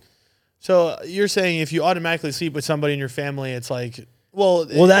 Yeah. So you're saying if you automatically sleep with somebody in your family, it's like, well,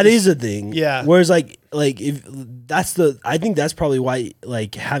 that is a thing. Yeah. Whereas like if I think that's probably why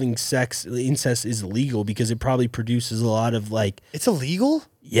like having sex, incest is illegal, because it probably produces a lot of like. It's illegal?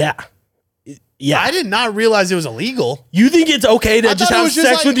 Yeah. Yeah. I did not realize it was illegal. You think it's okay to just have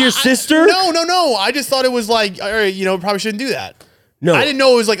sex with your sister? No. I just thought it was like, all right, probably shouldn't do that. No. I didn't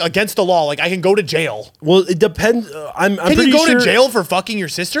know it was like against the law. Like I can go to jail. Well, it depends. I'm Can pretty you go sure, to jail for fucking your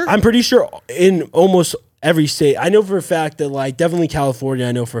sister? I'm pretty sure in almost every state. I know for a fact that like definitely California,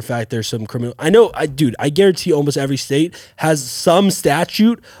 I know for a fact there's some criminal. I guarantee almost every state has some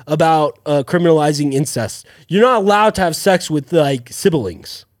statute about criminalizing incest. You're not allowed to have sex with like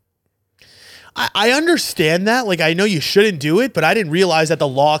siblings. I understand that. Like, I know you shouldn't do it, but I didn't realize that the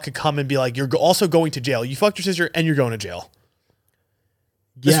law could come and be like, you're also going to jail. You fucked your sister and you're going to jail.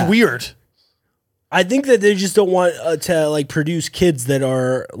 That's weird. I think that they just don't want to like produce kids that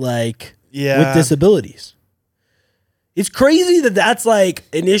are like with disabilities. It's crazy that that's like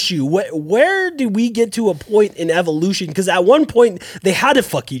an issue. Where did we get to a point in evolution? Because at one point they had to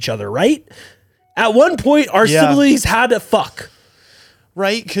fuck each other, right? At one point our siblings had to fuck.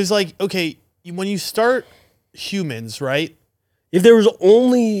 Right? Because like, okay, when you start humans, right? If there was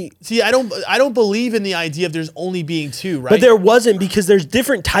only... See, I don't believe in the idea of there's only being two, right? But there wasn't, because there's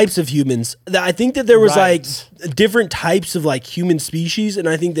different types of humans. I think that there was like different types of like human species, and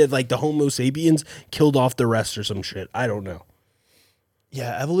I think that like the Homo sapiens killed off the rest or some shit. I don't know.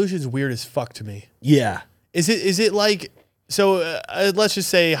 Yeah, evolution is weird as fuck to me. Yeah. Is it like... So let's just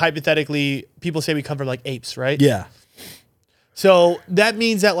say, hypothetically, people say we come from like apes, right? Yeah. So that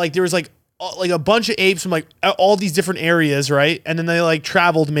means that like there was like a bunch of apes from like all these different areas, right? And then they like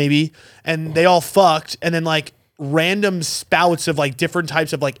traveled maybe, and they all fucked, and then like random spouts of like different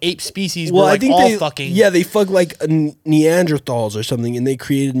types of like ape species were like all fucking. Yeah, they fucked like Neanderthals or something, and they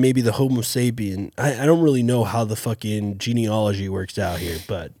created maybe the Homo sapien. I don't really know how the fucking genealogy works out here,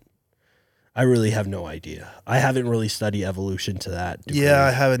 but I really have no idea. I haven't really studied evolution to that degree. Yeah,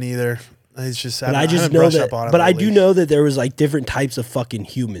 I haven't either. It's just, but I just know that. But I do know that there was like different types of fucking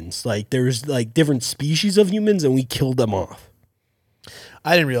humans. Like there was like different species of humans, and we killed them off.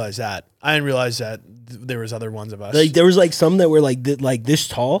 I didn't realize that. I didn't realize that there was other ones of us. Like there was like some that were like this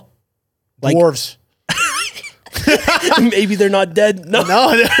tall, like dwarves. Maybe they're not dead. No,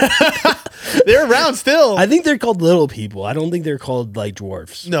 they're around still. I think they're called little people. I don't think they're called like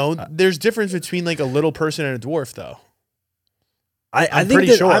dwarfs. No, there's difference between like a little person and a dwarf, though. I'm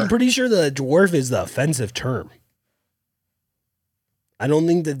pretty sure the dwarf is the offensive term. I don't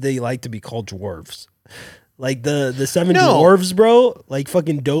think that they like to be called dwarves. Like the seven dwarves, bro. Like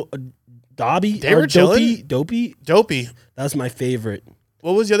fucking Dobby. They were chilling. Dopey. That's my favorite.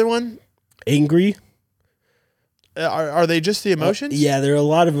 What was the other one? Angry. Are they just the emotions? Yeah, there are a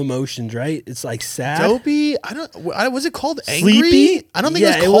lot of emotions, right? It's like sad. Dopey. Was it called angry? Sleepy? I don't think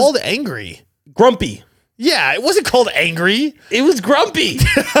it was called angry. Grumpy. Yeah, it wasn't called angry. It was grumpy.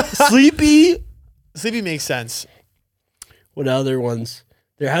 Sleepy. Sleepy makes sense. What other ones?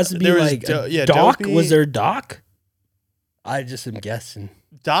 There has to be like Doc. Dopey. Was there Doc? I just am guessing.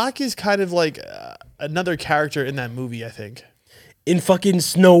 Doc is kind of like another character in that movie, I think. In fucking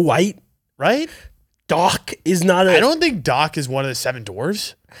Snow White, right? Doc is not I don't think Doc is one of the seven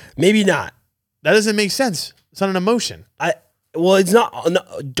dwarves. Maybe not. That doesn't make sense. It's not an emotion. Well, it's not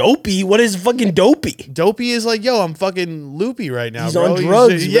Dopey. What is fucking Dopey? Dopey is like, yo, I'm fucking loopy right now, he's bro. On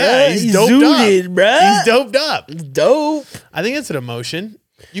drugs, he's doped zooted, up. Bro. He's doped up. He's dope. I think it's an emotion.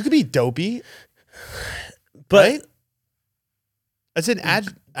 You could be dopey, but right? That's an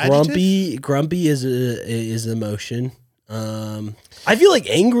adjective. Grumpy is an emotion. I feel like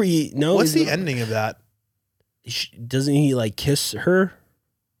angry. No, what's the ending of that? Doesn't he like kiss her?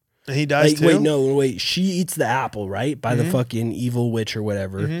 And he dies too? Wait. She eats the apple, right? By the fucking evil witch or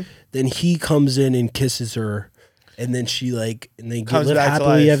whatever. Then he comes in and kisses her, and then she like, and they live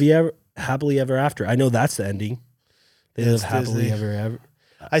happily ever after. I know that's the ending. They live happily ever.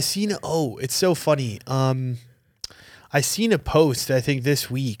 It's so funny. I seen a post, I think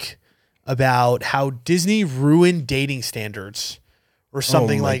this week, about how Disney ruined dating standards or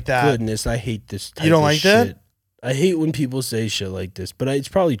something like that. Goodness, I hate this type You don't of like shit. that? I hate when people say shit like this, but it's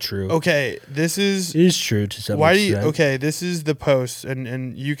probably true. Okay, this is It is true to some why do you extent. okay, this is the post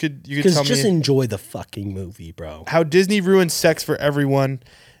and you could Because tell just me enjoy the fucking movie, bro. how Disney ruins sex for everyone.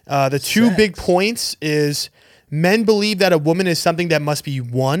 The two Sex. big points is men believe that a woman is something that must be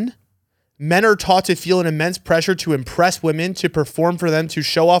won. Men are taught to feel an immense pressure to impress women, to perform for them, to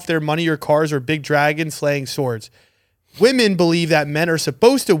show off their money or cars or big dragon slaying swords. Women believe that men are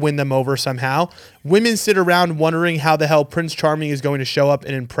supposed to win them over somehow. Women sit around wondering how the hell Prince Charming is going to show up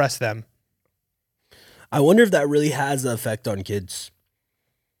and impress them. I wonder if that really has an effect on kids.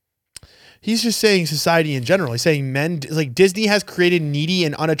 He's just saying society in general. He's saying men, like Disney has created needy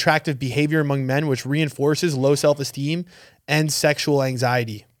and unattractive behavior among men, which reinforces low self-esteem and sexual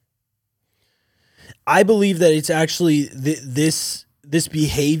anxiety. I believe that it's actually this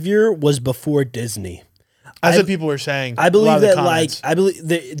behavior was before Disney. That's what people were saying. I believe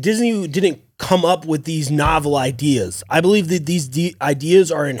that Disney didn't come up with these novel ideas. I believe that these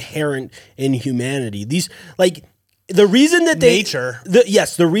ideas are inherent in humanity. These the reason that nature.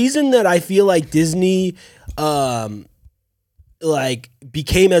 The reason that I feel like Disney became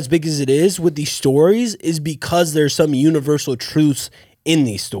as big as it is with these stories is because there's some universal truths in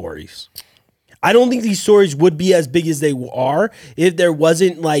these stories. I don't think these stories would be as big as they are if there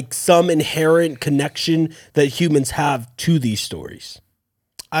wasn't like some inherent connection that humans have to these stories.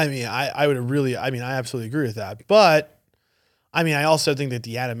 I mean, I absolutely agree with that. But I mean, I also think that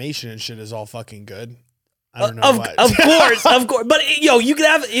the animation and shit is all fucking good. I don't know why. Of course. But you can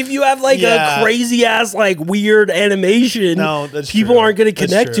have, if you have like a crazy ass, like weird animation, people aren't going to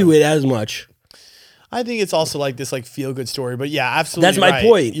connect to it as much. I think it's also like this like feel good story, but yeah, absolutely. That's my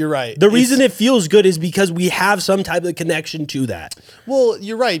point. You're right. The reason it feels good is because we have some type of connection to that. Well,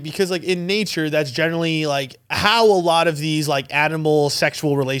 you're right, because like in nature, that's generally like how a lot of these like animal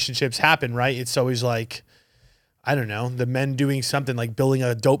sexual relationships happen, right? It's always like, I don't know, the men doing something like building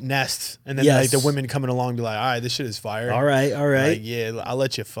a dope nest, and then like the women coming along and be like, all right, this shit is fire. All right. Like, yeah, I'll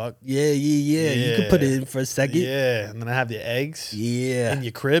let you fuck. Yeah. You can put it in for a second. Yeah, and then I have the eggs. Yeah. In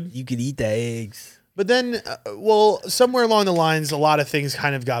your crib. You could eat the eggs. But then, somewhere along the lines, a lot of things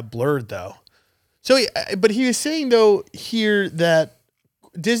kind of got blurred, though. So, but he was saying, though, here that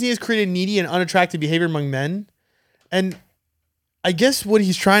Disney has created needy and unattractive behavior among men. And I guess what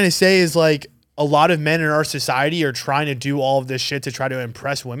he's trying to say is, like, a lot of men in our society are trying to do all of this shit to try to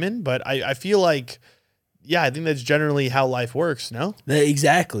impress women. But I feel like, yeah, I think that's generally how life works, no?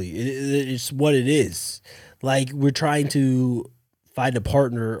 Exactly. It's what it is. Like, we're trying to find a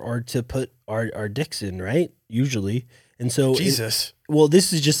partner or to put our dicks in, right? Usually. And so Jesus.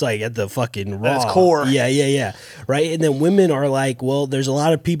 This is just like at the fucking raw. That's core. Yeah. Right. And then women are like, well, there's a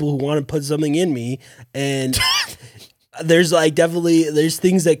lot of people who want to put something in me. And there's like there's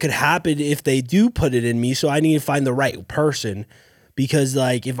things that could happen if they do put it in me. So I need to find the right person, because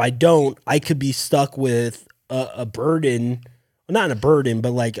like if I don't, I could be stuck with a burden. Not a burden,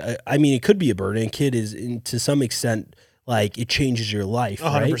 but like, I mean, it could be a burden. Kid is to some extent, like it changes your life.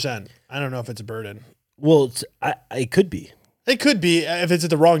 100%. Right? I don't know if it's a burden. Well, it could be. It could be if it's at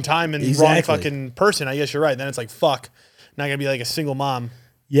the wrong time and wrong fucking person. I guess you're right. Then it's like, fuck, not gonna be like a single mom.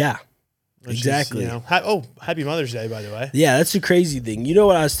 Yeah, exactly. Is, happy Mother's Day, by the way. Yeah, that's the crazy thing. You know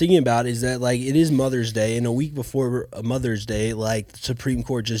what I was thinking about is that like it is Mother's Day, and a week before Mother's Day, like the Supreme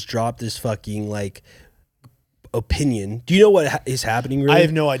Court just dropped this fucking like opinion. Do you know what is happening? Really, I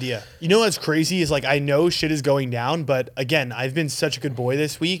have no idea. You know what's crazy is like I know shit is going down, but again, I've been such a good boy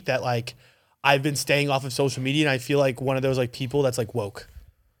this week that like I've been staying off of social media, and I feel like one of those like people that's like woke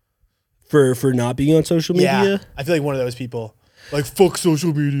for not being on social media. Yeah, I feel like one of those people like fuck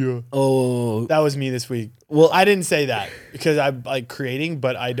social media. Oh, that was me this week. Well, I didn't say that because I'm like creating,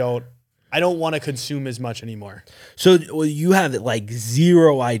 but I don't want to consume as much anymore. So you have like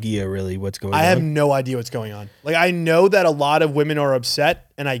zero idea really what's going on. I have no idea what's going on. Like I know that a lot of women are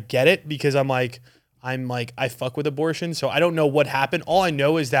upset, and I get it because I'm like I fuck with abortion, so I don't know what happened. All I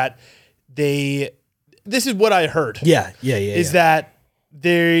know is that this is what I heard. Yeah. That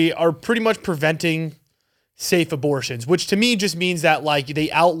they are pretty much preventing safe abortions, which to me just means that like they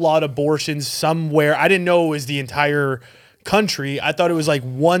outlawed abortions somewhere. I didn't know it was the entire country. I thought it was like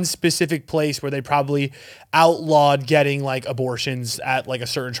one specific place where they probably outlawed getting like abortions at like a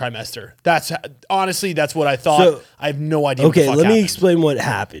certain trimester. That's what I thought. So, I have no idea. Okay, let me explain what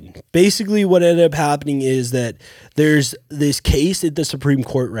happened. Basically, what ended up happening is that there's this case at the Supreme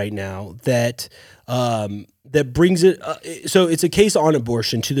Court right now that that brings it. So it's a case on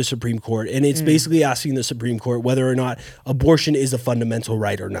abortion to the Supreme Court, and it's basically asking the Supreme Court whether or not abortion is a fundamental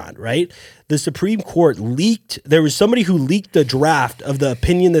right or not, right? The Supreme Court there was somebody who leaked the draft of the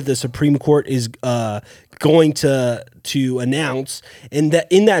opinion that the Supreme Court is going to announce, and that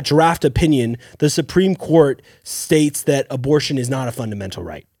in that draft opinion, the Supreme Court states that abortion is not a fundamental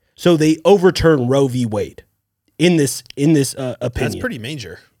right. So they overturn Roe v. Wade in this opinion. That's pretty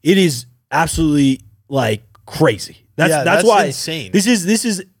major. It is absolutely like crazy. That's why insane. This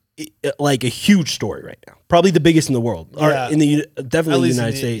is like a huge story right now. Probably the biggest in the world, or definitely in the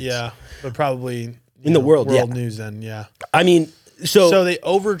United States. Yeah, but probably in the world news. Then I mean. So they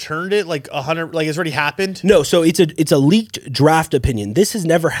overturned it like 100, like it's already happened. No, so it's a leaked draft opinion. This has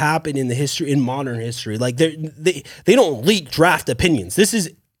never happened in modern history. Like they don't leak draft opinions. This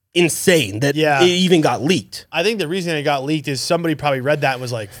is insane that it even got leaked. I think the reason it got leaked is somebody probably read that and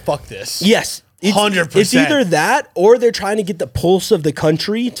was like, "Fuck this." Yes. 100%. It's either that or they're trying to get the pulse of the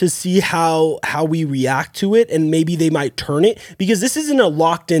country to see how we react to it, and maybe they might turn it, because this isn't a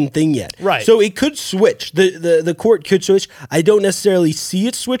locked in thing yet. Right. So it could switch. The court could switch. I don't necessarily see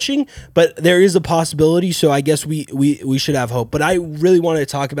it switching, but there is a possibility. So I guess we should have hope. But I really wanted to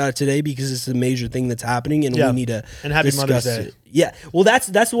talk about it today because it's a major thing that's happening, and we need to happy Mother's Day. It. Yeah, well, that's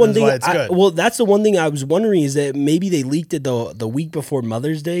the one thing. Good. That's the one thing I was wondering, is that maybe they leaked it the week before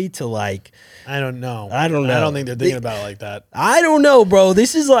Mother's Day to like. I don't know. I don't think they're thinking about it like that. I don't know, bro.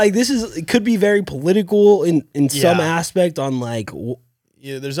 It could be very political in some aspect on like.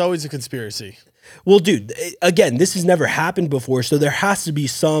 Yeah, there's always a conspiracy. Well, dude, again, this has never happened before, so there has to be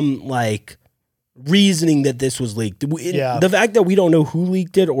some like reasoning that this was leaked. The fact that we don't know who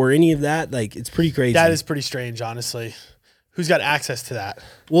leaked it or any of that, like, it's pretty crazy. That is pretty strange, honestly. Who's got access to that?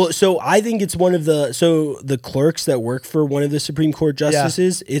 Well, so I think it's the clerks that work for one of the Supreme Court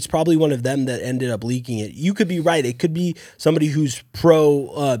justices. It's probably one of them that ended up leaking it. You could be right. It could be somebody who's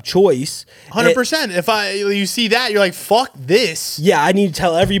pro-choice. 100%. If you see that, you're like, fuck this. Yeah, I need to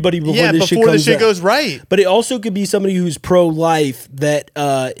tell everybody before this shit goes right. But it also could be somebody who's pro-life that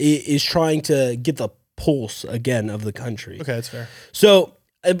is trying to get the pulse again of the country. Okay, that's fair. So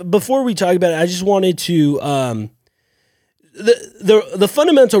before we talk about it, I just wanted to. The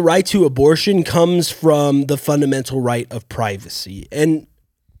fundamental right to abortion comes from the fundamental right of privacy. And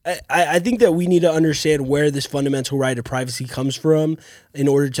I think that we need to understand where this fundamental right of privacy comes from in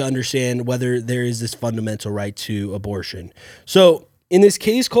order to understand whether there is this fundamental right to abortion. So in this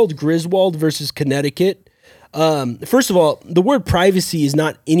case called Griswold versus Connecticut, first of all, the word privacy is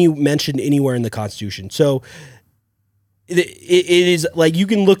not mentioned anywhere in the Constitution. So it is like, you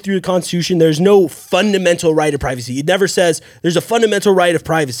can look through the Constitution. There's no fundamental right of privacy. It never says there's a fundamental right of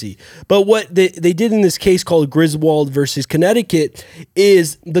privacy. But what they did in this case called Griswold versus Connecticut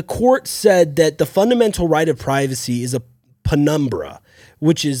is the court said that the fundamental right of privacy is a penumbra,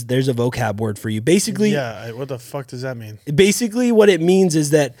 which is, there's a vocab word for you. Basically, what the fuck does that mean? Basically, what it means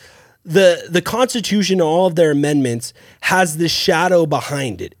is that the Constitution, all of their amendments, has this shadow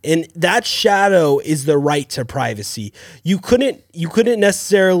behind it, and that shadow is the right to privacy. You couldn't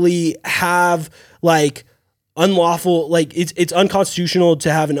necessarily have like unlawful, like it's unconstitutional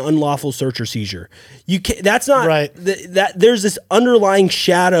to have an unlawful search or seizure. You can't. That's not right. That there's this underlying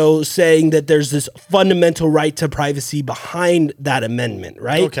shadow saying that there's this fundamental right to privacy behind that amendment,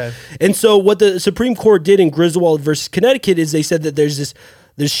 right? Okay. And so what the Supreme Court did in Griswold versus Connecticut is they said that there's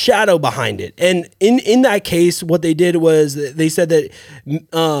shadow behind it. And in that case, what they did was they said that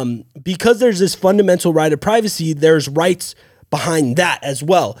because there's this fundamental right of privacy, there's rights behind that as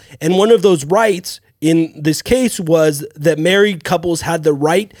well. And one of those rights in this case was that married couples had the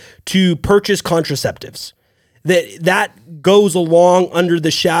right to purchase contraceptives. That goes along under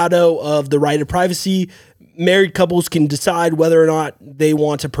the shadow of the right of privacy. Married couples can decide whether or not they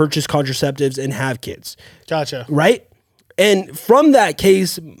want to purchase contraceptives and have kids. Gotcha. Right? And from that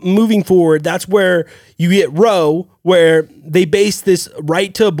case, moving forward, that's where you get Roe, where they base this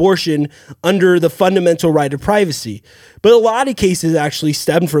right to abortion under the fundamental right of privacy. But a lot of cases actually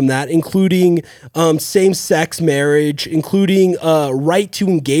stem from that, including same-sex marriage, including right to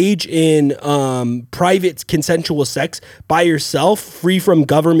engage in private consensual sex by yourself, free from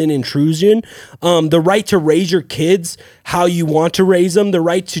government intrusion, the right to raise your kids how you want to raise them, the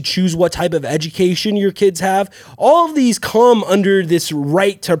right to choose what type of education your kids have. All of these come under this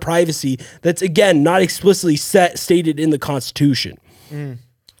right to privacy that's, again, not explicitly stated in the Constitution.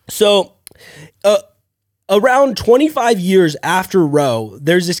 So around 25 years after Roe,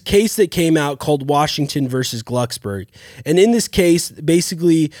 there's this case that came out called Washington versus Glucksberg. And in this case,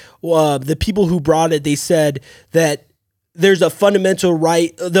 basically, the people who brought it, they said that there's a fundamental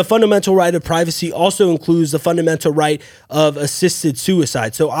right. The fundamental right of privacy also includes the fundamental right of assisted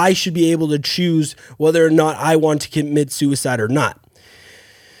suicide. So I should be able to choose whether or not I want to commit suicide or not.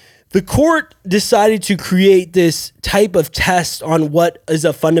 The court decided to create this type of test on what is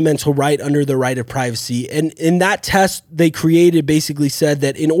a fundamental right under the right of privacy. And in that test they created basically said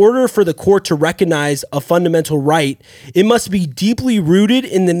that in order for the court to recognize a fundamental right, it must be deeply rooted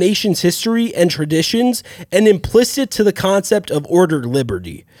in the nation's history and traditions and implicit to the concept of ordered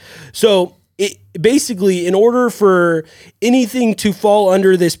liberty. So it basically, in order for anything to fall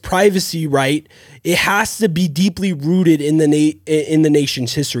under this privacy right, it has to be deeply rooted in the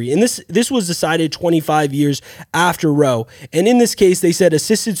nation's history. And this was decided 25 years after Roe. And in this case, they said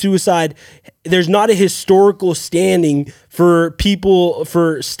assisted suicide, there's not a historical standing for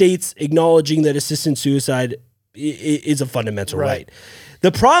states acknowledging that assisted suicide is a fundamental right.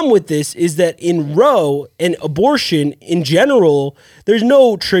 The problem with this is that in Roe and abortion in general, there's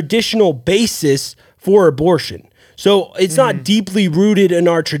no traditional basis for abortion. So it's not deeply rooted in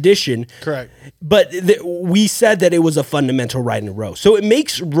our tradition. Correct. But we said that it was a fundamental right in Roe. So it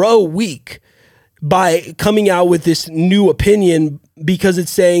makes Roe weak by coming out with this new opinion because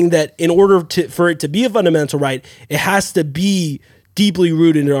it's saying that in order for it to be a fundamental right, it has to be deeply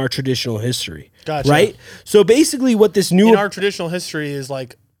rooted in our traditional history. Gotcha. Right? So basically what this new... In our traditional history is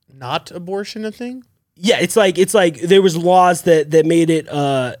like not abortion a thing? Yeah, it's like there was laws that made it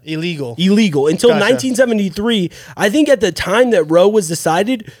illegal until 1973. I think at the time that Roe was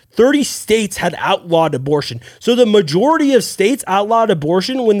decided, 30 states had outlawed abortion. So the majority of states outlawed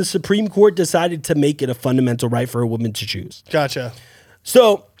abortion when the Supreme Court decided to make it a fundamental right for a woman to choose. Gotcha.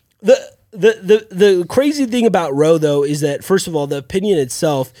 So the crazy thing about Roe though is that first of all, the opinion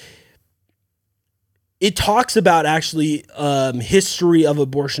itself, it talks about actually history of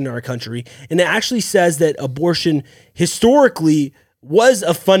abortion in our country. And it actually says that abortion historically was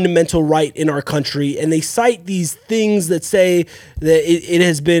a fundamental right in our country. And they cite these things that say that it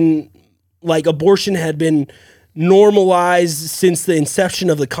has been like abortion had been normalized since the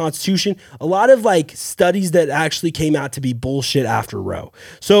inception of the Constitution. A lot of like studies that actually came out to be bullshit after Roe.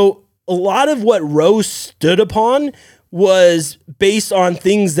 So a lot of what Roe stood upon was based on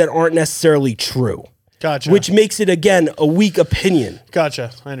things that aren't necessarily true. Gotcha. Which makes it, again, a weak opinion. Gotcha.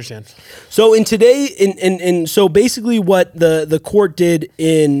 I understand. So so basically what the court did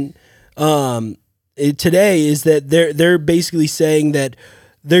in today is that they're basically saying that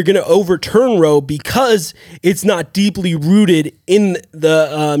they're going to overturn Roe because it's not deeply rooted in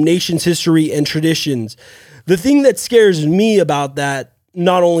the nation's history and traditions. The thing that scares me about that,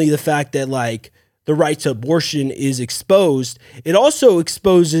 not only the fact that like the right to abortion is exposed, it also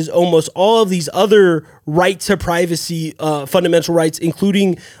exposes almost all of these other right to privacy, fundamental rights,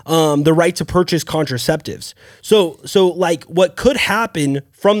 including the right to purchase contraceptives. So like what could happen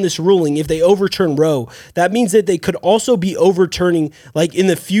from this ruling, if they overturn Roe, that means that they could also be overturning, like in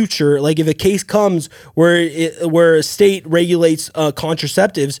the future, like if a case comes where a state regulates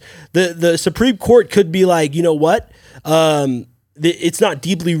contraceptives, the Supreme Court could be like, you know what? It's not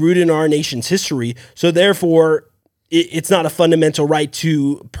deeply rooted in our nation's history, so therefore it's not a fundamental right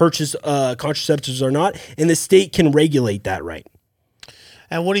to purchase contraceptives or not, and the state can regulate that right.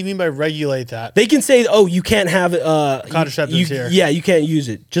 And what do you mean by regulate that? They can say, "Oh, you can't have contraceptives here." Yeah, you can't use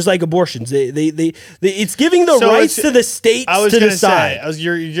it. Just like abortions, it's giving the rights to the states to decide.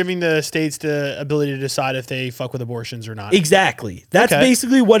 You're giving the states the ability to decide if they fuck with abortions or not. Exactly. That's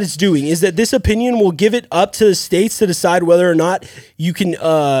basically what it's doing. Is that this opinion will give it up to the states to decide whether or not you can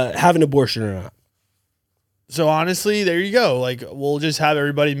have an abortion or not. So honestly, there you go. Like, we'll just have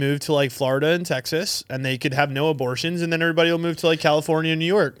everybody move to like Florida and Texas, and they could have no abortions, and then everybody will move to like California and New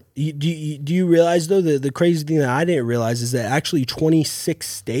York. Do you realize though the crazy thing that I didn't realize is that actually 26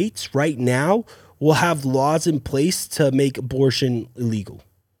 states right now will have laws in place to make abortion illegal.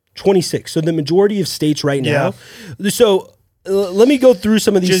 26. So the majority of states right now. Yeah. So let me go through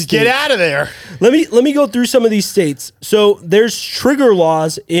some of these Just states. Get out of there. Let me go through some of these states. So there's trigger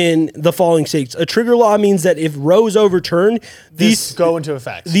laws in the following states. A trigger law means that if Roe is overturned, these go into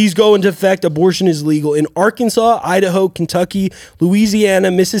effect. These go into effect. Abortion is legal in Arkansas, Idaho, Kentucky, Louisiana,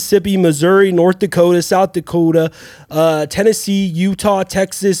 Mississippi, Missouri, North Dakota, South Dakota, Tennessee, Utah,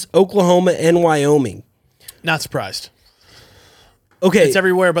 Texas, Oklahoma, and Wyoming. Not surprised. Okay. It's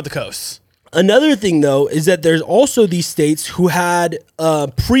everywhere but the coasts. Another thing, though, is that there's also these states who had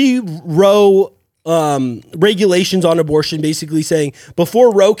pre-Roe regulations on abortion, basically saying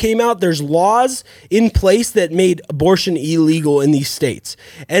before Roe came out, there's laws in place that made abortion illegal in these states.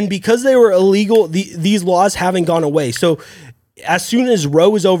 And because they were illegal, these laws haven't gone away. So as soon as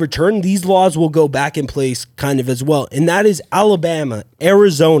Roe is overturned, these laws will go back in place kind of as well. And that is Alabama,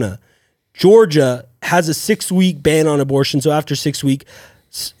 Arizona, Georgia has a 6-week ban on abortion. So after 6 weeks,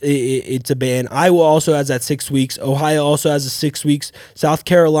 it's a ban. Iowa also has that 6 weeks. Ohio also has a 6 weeks. South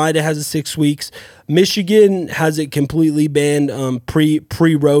Carolina has a 6 weeks. Michigan has it completely banned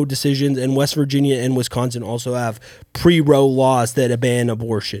pre-Roe decisions, and West Virginia and Wisconsin also have pre-Roe laws that ban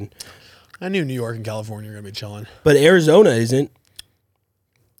abortion. I knew New York and California were going to be chilling. But Arizona isn't.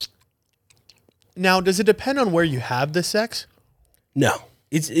 Now, does it depend on where you have the sex? No.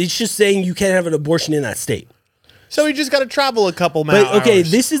 It's just saying you can't have an abortion in that state. So you just got to travel a couple miles. But okay,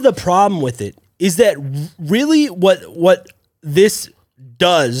 this is the problem with it. Is that really what this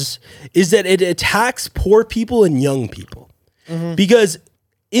does is that it attacks poor people and young people. Mm-hmm. Because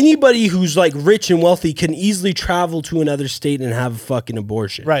anybody who's like rich and wealthy can easily travel to another state and have a fucking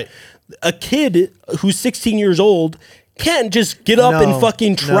abortion. Right. A kid who's 16 years old can't just get up and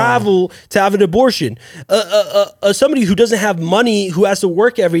fucking travel to have an abortion. Somebody who doesn't have money, who has to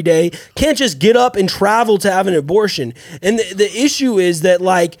work every day, can't just get up and travel to have an abortion. And the issue is that,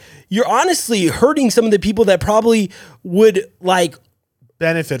 like, you're honestly hurting some of the people that probably would, like,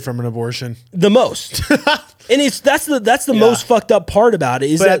 benefit from an abortion the most. And that's the most fucked up part about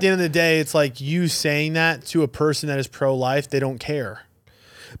it. But at the end of the day, it's like you saying that to a person that is pro-life, they don't care.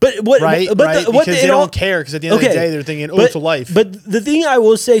 But what? Right, but right? Because they don't care. Because at the end of the day, they're thinking, "Oh, it's a life." But the thing I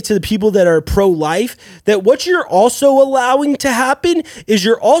will say to the people that are pro-life, that what you're also allowing to happen is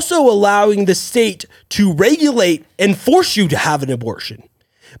you're also allowing the state to regulate and force you to have an abortion.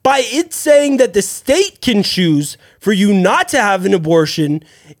 By it saying that the state can choose for you not to have an abortion,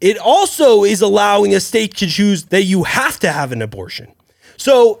 it also is allowing a state to choose that you have to have an abortion.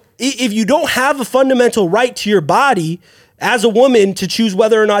 So if you don't have a fundamental right to your body as a woman to choose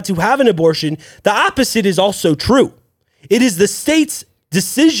whether or not to have an abortion, the opposite is also true. It is the state's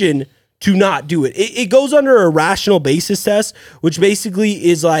decision to not do it. It goes under a rational basis test, which basically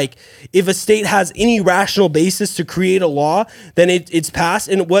is like, if a state has any rational basis to create a law, then it's passed.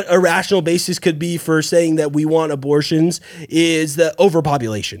 And what a rational basis could be for saying that we want abortions is the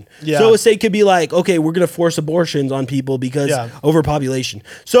overpopulation. Yeah. So a state could be like, okay, we're going to force abortions on people because overpopulation.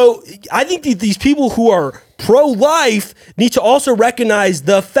 So I think these people who are pro-life need to also recognize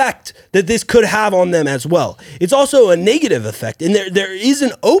the effect that this could have on them as well. It's also a negative effect. And there is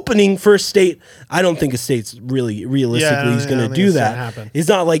an opening for a state. I don't think a state's really realistically is going to do that. It's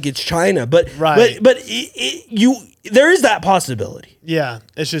not like it's China, but there is that possibility. Yeah,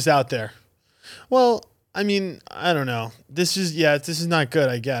 it's just out there. Well, I mean, I don't know. This is not good,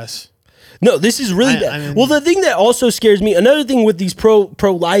 I guess. No, this is really bad. I mean, well, the thing that also scares me, another thing with these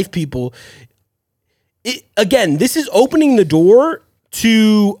pro-life people, again, this is opening the door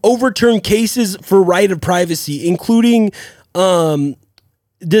to overturn cases for right of privacy, including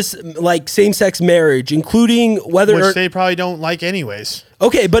this like same-sex marriage, including which they probably don't like anyways.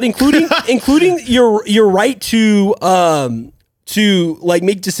 Okay, but including your right to like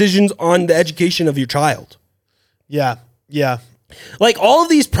make decisions on the education of your child. Yeah. Yeah. Like, all of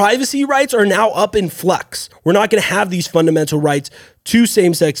these privacy rights are now up in flux. We're not going to have these fundamental rights to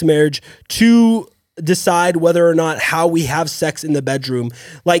same-sex marriage, to decide whether or not how we have sex in the bedroom.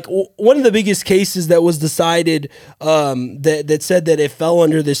 Like, one of the biggest cases that was decided that said that it fell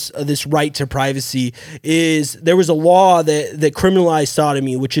under this right to privacy is there was a law that criminalized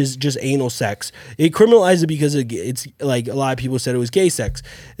sodomy, which is just anal sex. It criminalized it because it's like a lot of people said it was gay sex.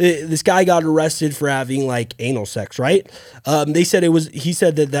 This guy got arrested for having like anal sex, right? They said he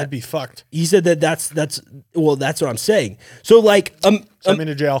said that'd be fucked. He said that's what I'm saying. So like send me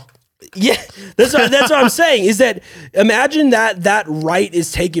to jail. Yeah, that's what I'm saying, is that imagine that right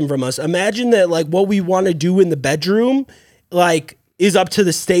is taken from us. Imagine that, like, what we want to do in the bedroom, like, is up to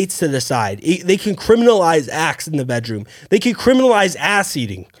the states to decide. They can criminalize acts in the bedroom. They can criminalize ass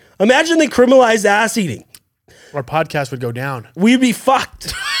eating. Imagine they criminalized ass eating. Our podcast would go down. We'd be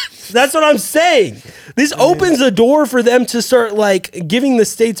fucked. That's what I'm saying. This opens the door for them to start like giving the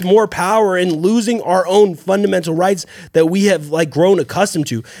states more power and losing our own fundamental rights that we have like grown accustomed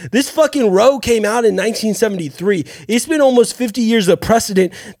to. This fucking Roe came out in 1973. It's been almost 50 years of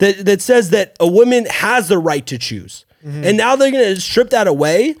precedent that says that a woman has the right to choose. Mm-hmm. And now they're going to strip that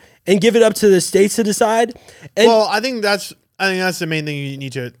away and give it up to the states to decide. And well, I think that's the main thing you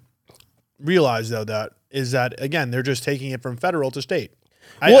need to realize, though, is that, again, they're just taking it from federal to state.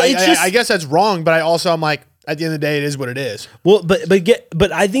 I guess that's wrong, but I'm like, at the end of the day, it is what it is. Well,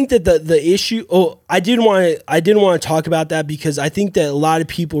 but I think that the issue. Oh, I didn't want to talk about that because I think that a lot of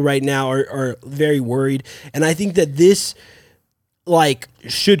people right now are very worried, and I think that this like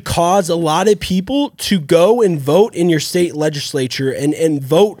should cause a lot of people to go and vote in your state legislature and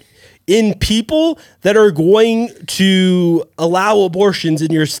vote in people that are going to allow abortions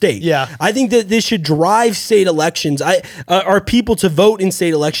in your state. Yeah. I think that this should drive state elections. Are people to vote in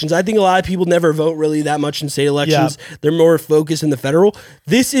state elections. I think a lot of people never vote really that much in state elections. Yeah. They're more focused in the federal.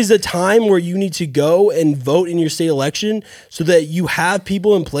 This is a time where you need to go and vote in your state election so that you have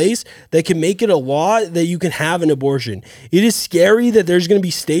people in place that can make it a law that you can have an abortion. It is scary that there's going to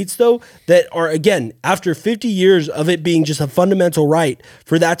be states, though, that are, again, after 50 years of it being just a fundamental right,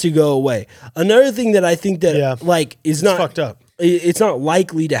 for that to go away. Another thing that I think that like is not fucked up. It's not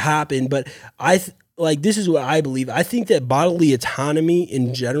likely to happen, but this is what I believe. I think that bodily autonomy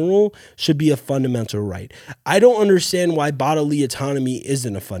in general should be a fundamental right. I don't understand why bodily autonomy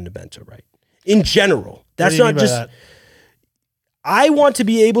isn't a fundamental right in general. That's not just. That? I want to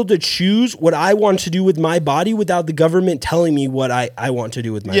be able to choose what I want to do with my body without the government telling me what I want to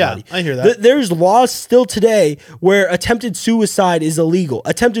do with my body. Yeah, I hear that. There's laws still today where attempted suicide is illegal.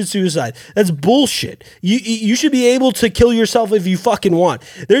 Attempted suicide, that's bullshit. You should be able to kill yourself if you fucking want.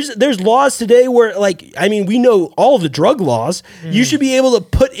 There's laws today where, like, I mean, we know all of the drug laws. You should be able to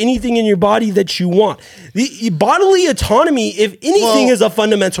put anything in your body that you want. The bodily autonomy, if anything is a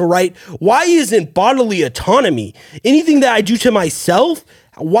fundamental right, why isn't bodily autonomy anything that I do to myself?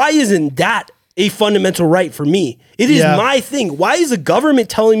 Why isn't that a fundamental right for me? It is my thing. Why is the government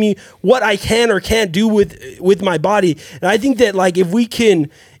telling me what I can or can't do with my body? And I think that, like, if we can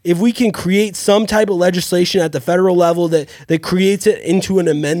create some type of legislation at the federal level that creates it into an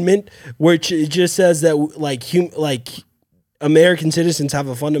amendment, which it just says that like American citizens have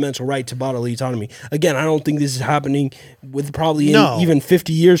a fundamental right to bodily autonomy. Again, I don't think this is happening with probably even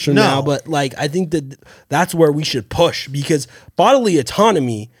 50 years from now, but like I think that that's where we should push, because bodily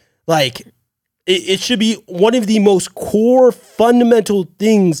autonomy, like it should be one of the most core fundamental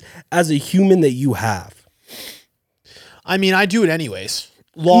things as a human that you have. I mean, I do it anyways.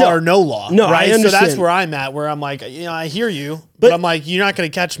 Law or no law. No, right? I understand. So that's where I'm at, where I'm like, I hear you, but I'm like, you're not going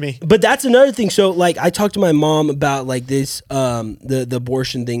to catch me. But that's another thing. So, like, I talked to my mom about, like, this, the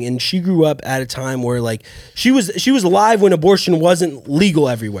abortion thing, and she grew up at a time where, like, she was alive when abortion wasn't legal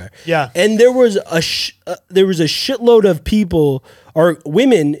everywhere. Yeah. And there was a shitload of people or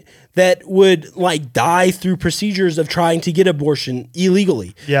women that would, like, die through procedures of trying to get abortion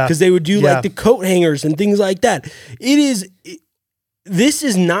illegally. Yeah. Because they would do, like, the coat hangers and things like that. This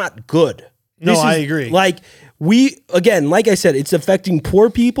is not good. I agree. Like, like I said, it's affecting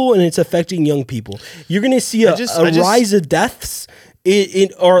poor people and it's affecting young people. You're going to see a rise of deaths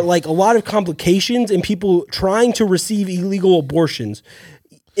or like a lot of complications and people trying to receive illegal abortions.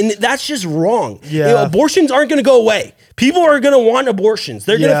 And that's just wrong. Yeah. Abortions aren't going to go away. People are going to want abortions.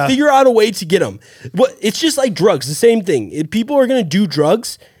 They're going to figure out a way to get them. But it's just like drugs, the same thing. People are going to do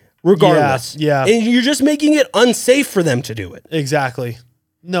drugs regardless. Yeah. And you're just making it unsafe for them to do it. Exactly.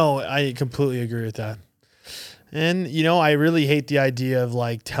 No, I completely agree with that. And, I really hate the idea of,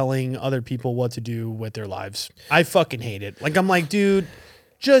 like, telling other people what to do with their lives. I fucking hate it. Like, I'm like, dude,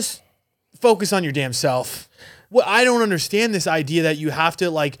 just focus on your damn self. Well, I don't understand this idea that you have to,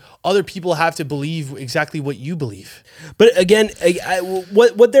 like, other people have to believe exactly what you believe. But again,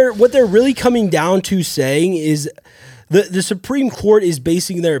 what they're really coming down to saying is the Supreme Court is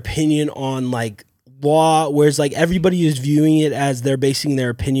basing their opinion on, like, law, whereas, like, everybody is viewing it as they're basing their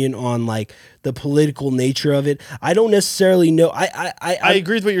opinion on, like, the political nature of it. I don't necessarily know. I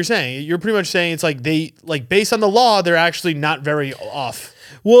agree with what you're saying. You're pretty much saying it's like they, like, based on the law, they're actually not very off.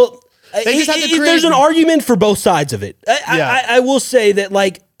 Well, there's an argument for both sides of it. I will say that,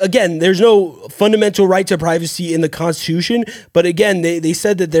 like, again, there's no fundamental right to privacy in the Constitution, but again, they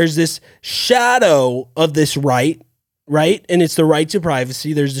said that there's this shadow of this right? And it's the right to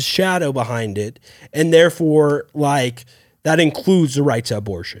privacy. There's a shadow behind it. And therefore, like, that includes the right to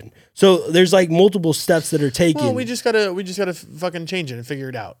abortion. So there's, like, multiple steps that are taken. Well, we just gotta fucking change it and figure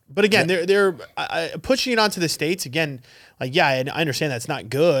it out. But again, they're pushing it onto the states again. Like, I understand that's not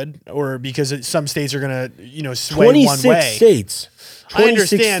good, or because some states are gonna, sway one way. 26 states. I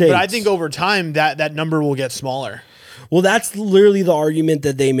understand, but I think over time that number will get smaller. Well, that's literally the argument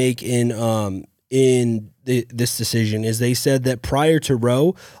that they make in this decision. Is they said that prior to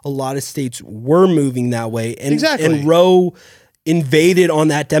Roe, a lot of states were moving that way, and Roe invaded on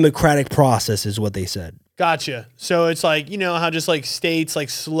that democratic process, is what they said. Gotcha. So it's like, how just, like, states,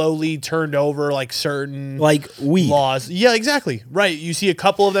 like, slowly turned over, like, certain, like, weed laws. Yeah, exactly. Right. You see a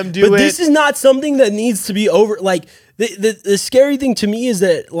couple of them do but this is not something that needs to be over. Like, the scary thing to me is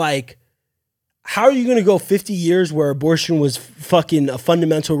that, like, how are you going to go 50 years where abortion was fucking a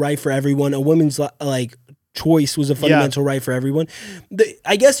fundamental right for everyone? A woman's, like, choice was a fundamental right for everyone.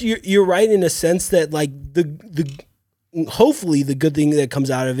 I guess you're right in a sense that like hopefully the good thing that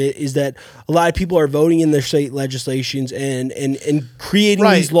comes out of it is that a lot of people are voting in their state legislations and creating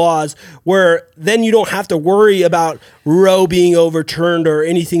these laws where then you don't have to worry about Roe being overturned or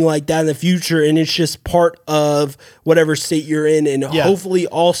anything like that in the future, and it's just part of whatever state you're in, and hopefully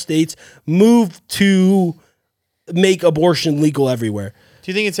all states move to make abortion legal everywhere.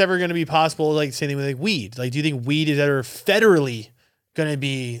 Do you think it's ever going to be possible, like same thing with like weed? Like, do you think weed is ever federally going to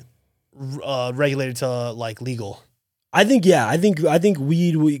be regulated to like legal? I think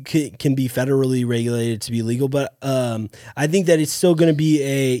weed can be federally regulated to be legal, but I think that it's still going to be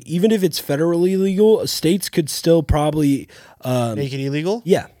even if it's federally legal, states could still probably make it illegal.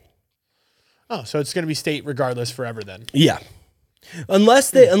 Yeah. Oh, so it's going to be state regardless forever then. Yeah.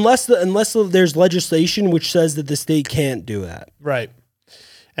 Unless there's legislation which says that the state can't do that. Right.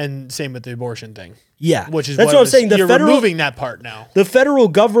 And same with the abortion thing. Yeah, which is that's what I'm saying. You're removing that part now. The federal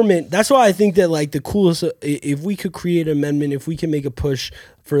government. That's why I think that like the coolest. If we could create an amendment, if we can make a push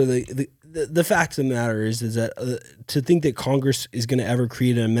for the facts of the matter is that to think that Congress is going to ever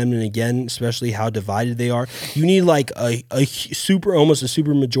create an amendment again, especially how divided they are, you need like almost a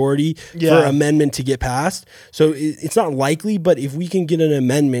super majority for an amendment to get passed. So it's not likely, but if we can get an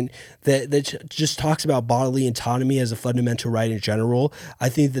amendment that just talks about bodily autonomy as a fundamental right in general, I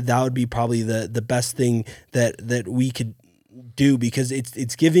think that would be probably the best thing that we could do, because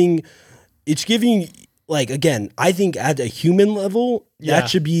it's giving like, again, I think at a human level that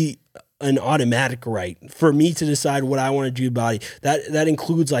should be an automatic right for me to decide what I want to do with body. That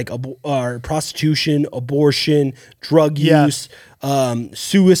includes like prostitution, abortion, drug use,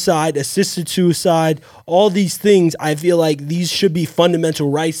 suicide, assisted suicide, all these things. I feel like these should be fundamental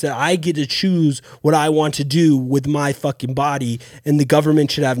rights that I get to choose what I want to do with my fucking body, and the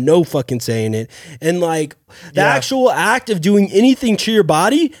government should have no fucking say in it. And like the actual act of doing anything to your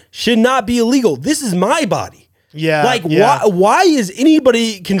body should not be illegal. This is my body. Yeah. Like, why is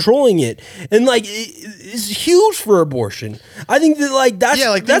anybody controlling it? And like, it's huge for abortion. I think that like that's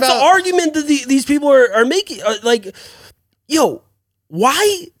the argument that these people are making. Like, yo,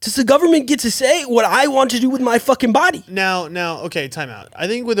 why does the government get to say what I want to do with my fucking body? Now, okay, time out. I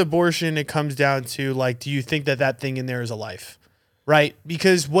think with abortion, it comes down to like, do you think that thing in there is a life? Right?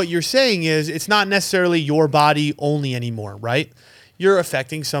 Because what you're saying is it's not necessarily your body only anymore, right? You're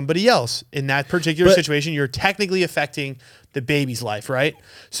affecting somebody else in that particular situation. You're technically affecting the baby's life, right?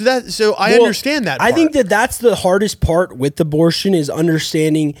 So I understand that part. I think that's the hardest part with abortion is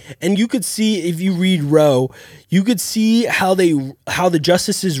understanding. And you could see, if you read Roe, you could see how the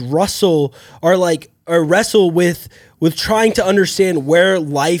justices wrestle with trying to understand where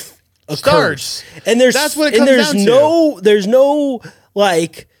life occurs. And that's what it comes down to. There's no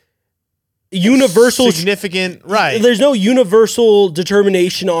like universal significant, right? There's no universal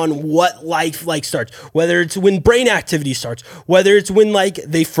determination on what life like starts, whether it's when brain activity starts, whether it's when like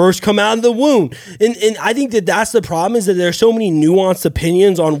they first come out of the womb. And I think that's the problem, is that there's so many nuanced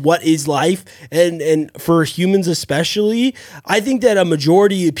opinions on what is life, and for humans especially. I think that a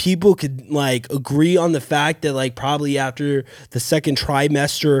majority of people could like agree on the fact that like probably after the second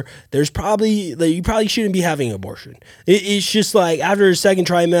trimester, you probably shouldn't be having an abortion. It's just like after the second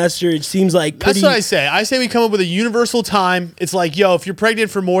trimester, it seems like that's what I say. I say we come up with a universal time. It's like, yo, if you're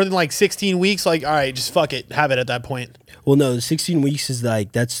pregnant for more than like 16 weeks, like, all right, just fuck it, have it at that point. Well, no, 16 weeks is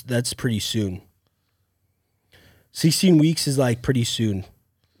like that's pretty soon. 16 weeks is like pretty soon,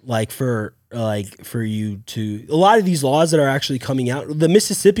 like for you to, a lot of these laws that are actually coming out. The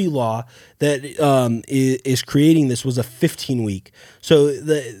Mississippi law that is creating this was a 15-week. So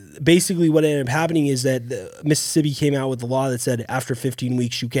basically what ended up happening is that Mississippi came out with a law that said after 15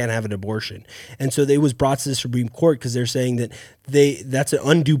 weeks you can't have an abortion. And so it was brought to the Supreme Court because they're saying that that's an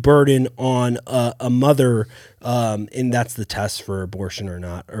undue burden on a mother, and that's the test for abortion or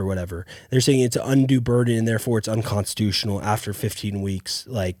not, or whatever. They're saying it's an undue burden and therefore it's unconstitutional after 15 weeks,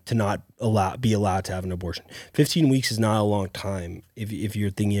 like to not be allowed to have an abortion. 15 weeks is not a long time if you're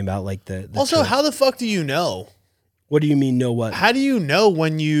thinking about like the also term. How the fuck do you know? What do you mean know what? How do you know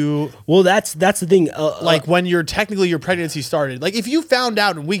when you... Well, that's the thing. Like when your pregnancy started. Like if you found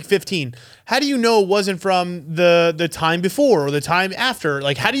out in week 15, how do you know it wasn't from the time before or the time after?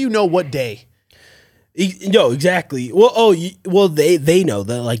 Like how do you know what day? No, exactly. Well, they know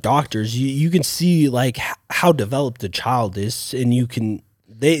that, like doctors, you can see like how developed the child is, and you can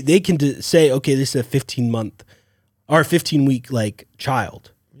they can say, okay, this is a 15-month or 15-week like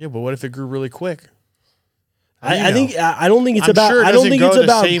child. Yeah, but what if it grew really quick? I don't think it's I'm about. sure it I don't doesn't think go it's the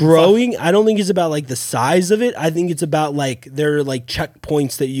about same growing. I don't think it's about like the size of it. I think it's about like there are like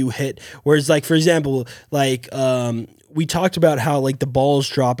checkpoints that you hit. Whereas like for example, like we talked about how like the balls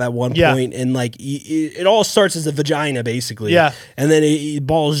drop at one point and like it all starts as a vagina basically. Yeah. And then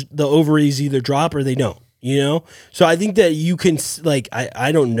the ovaries either drop or they don't. You know, so I think that you can like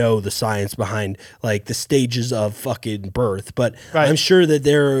I don't know the science behind like the stages of fucking birth, but I'm sure that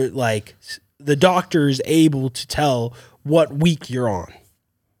they're like the doctor is able to tell what week you're on.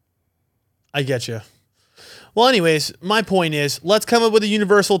 I get you. Well, anyways, my point is let's come up with a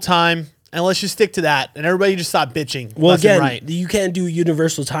universal time and let's just stick to that, and everybody just stop bitching. Well, again, you can't do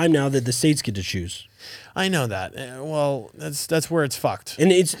universal time now that the states get to choose. I know that. Well, that's where it's fucked.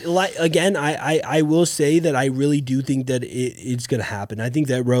 And it's like, again, I will say that I really do think that it's going to happen. I think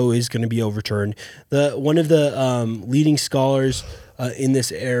that Roe is going to be overturned. One of the leading scholars in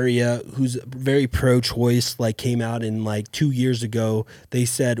this area who's very pro-choice, like came out in like 2 years ago. They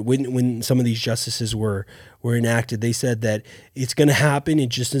said when some of these justices were enacted, they said that it's going to happen. It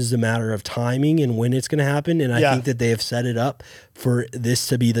just is a matter of timing and when it's going to happen. And I think that they have set it up for this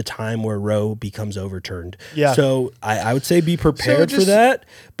to be the time where Roe becomes overturned. Yeah. So I would say be prepared for that.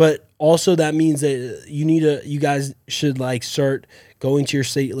 But also that means that you guys should like start going to your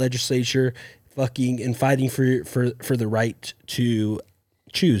state legislature, fucking and fighting for the right to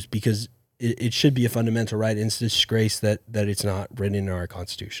choose, because it should be a fundamental right. And it's a disgrace that it's not written in our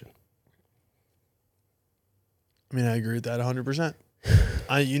Constitution. I mean, I agree with that 100%.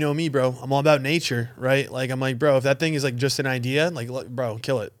 You know me, bro. I'm all about nature, right? Like, I'm like, bro, if that thing is like just an idea, like, bro,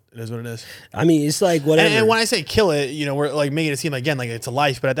 kill it. It is what it is. I mean, it's like whatever. And when I say kill it, you know, we're like making it seem again like it's a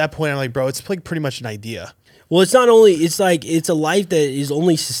life, but at that point, I'm like, bro, it's like pretty much an idea. Well, it's not only. It's like it's a life that is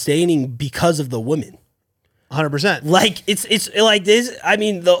only sustaining because of the women. 100%. Like it's like this. I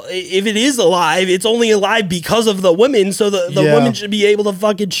mean, if it is alive, it's only alive because of the women. So the women should be able to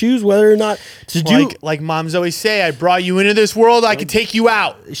fucking choose whether or not to do. Like moms always say, I brought you into this world, I can take you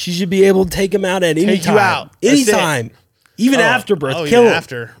out. She should be able to take him out at any time. You out. Anytime. Even after birth. Kill him.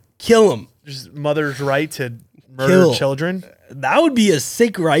 After. Kill him. Just mother's right to murder children. That would be a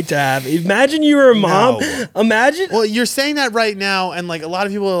sick right to have. Imagine you were a mom. No. Imagine. Well, you're saying that right now, and like a lot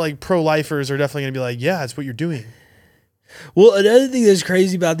of people, like pro-lifers, are definitely gonna be like, "Yeah, that's what you're doing." Well, another thing that's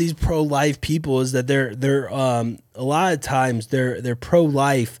crazy about these pro-life people is that they're a lot of times they're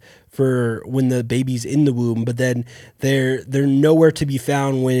pro-life for when the baby's in the womb, but then they're nowhere to be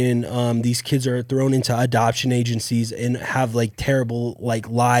found when these kids are thrown into adoption agencies and have like terrible like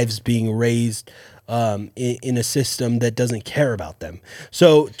lives being raised in a system that doesn't care about them.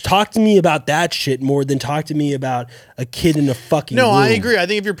 So talk to me about that shit more than talk to me about a kid in a fucking womb. I agree. I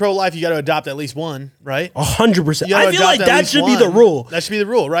think if you're pro-life, you got to adopt at least one, right? 100%. I feel like that should be the rule. That should be the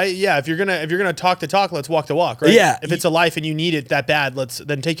rule, right? Yeah. If you're gonna talk the talk, let's walk the walk, right? Yeah. If it's a life and you need it that bad,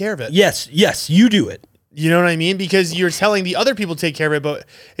 then take care of it. Yes, you do it. You know what I mean? Because you're telling the other people to take care of it, but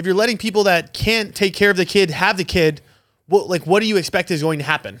if you're letting people that can't take care of the kid have the kid, what do you expect is going to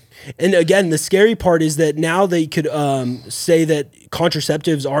happen? And again, the scary part is that now they could say that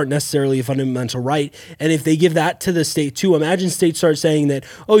contraceptives aren't necessarily a fundamental right. And if they give that to the state too, imagine states start saying that,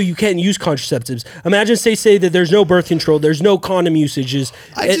 oh, you can't use contraceptives. Imagine states say that there's no birth control, there's no condom usages.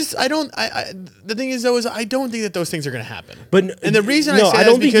 The thing is though, I don't think that those things are going to happen. And the reason I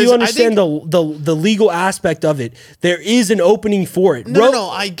don't think you understand the legal aspect of it. There is an opening for it. No,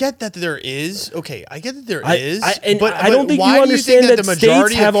 I get that there is. Okay, I get that there is. But I don't think you understand that the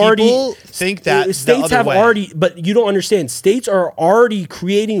majority have already think that states have already, but you don't understand. States are already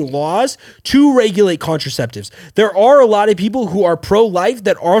creating laws to regulate contraceptives. There are a lot of people who are pro-life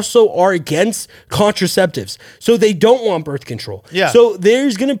that also are against contraceptives, so they don't want birth control. Yeah. So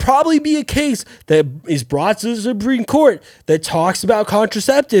there's going to probably be a case that is brought to the Supreme Court that talks about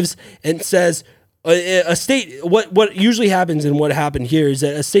contraceptives and says, a state, what usually happens and what happened here is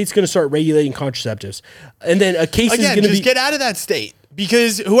that a state's going to start regulating contraceptives, and then a case is going to be get out of that state.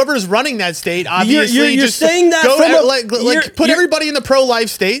 Because whoever's running that state, obviously, you're saying that put everybody in the pro-life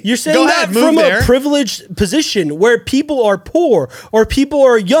state. You're saying that from a privileged position where people are poor or people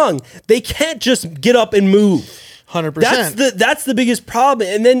are young. They can't just get up and move. 100%. That's the biggest problem.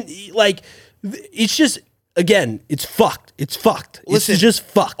 And then like it's just, again, it's fucked. It's fucked. Listen, it's just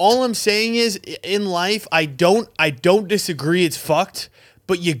fucked. All I'm saying is in life, I don't disagree it's fucked,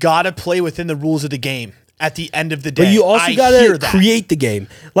 but you gotta play within the rules of the game. At the end of the day, but you also gotta create the game.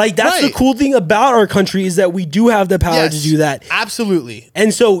 Like that's the cool thing about our country is that we do have the power to do that. Absolutely.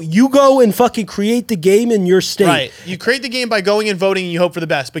 And so you go and fucking create the game in your state. Right. You create the game by going and voting, and you hope for the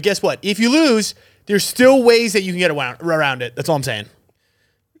best. But guess what? If you lose, there's still ways that you can get around it. That's all I'm saying.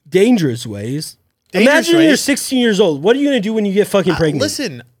 Dangerous ways. Imagine right? you're 16 years old. What are you going to do when you get fucking pregnant?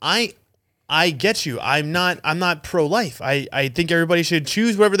 Listen, I get you. I'm not pro-life. I think everybody should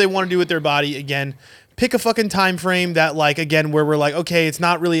choose whatever they want to do with their body. Again, pick a fucking time frame that, like, again, where we're like, okay, it's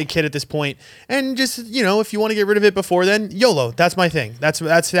not really a kid at this point, and just, you know, if you want to get rid of it before then, YOLO. That's my thing.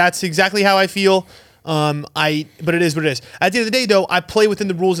 That's exactly how I feel. But it is what it is. At the end of the day, though, I play within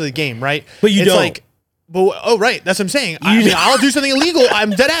the rules of the game, right? But you it's don't. Like, but right, that's what I'm saying. I mean, I'll do something illegal.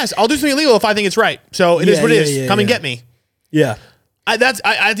 I'm dead ass. I'll do something illegal if I think it's right. So it is what it is. Come and get me. Yeah. At the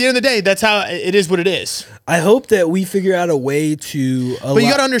end of the day, that's how it is. What it is. I hope that we figure out a way to. But you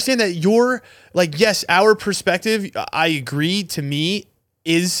got to understand that yes, our perspective, I agree, to me,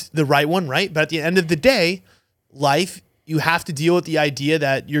 is the right one, right? But at the end of the day, life, you have to deal with the idea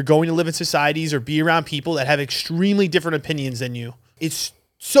that you're going to live in societies or be around people that have extremely different opinions than you. It's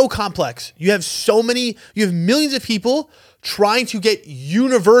so complex. You have millions of people trying to get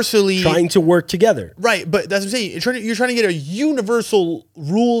trying to work together. Right, but that's what I'm saying. You're trying to get a universal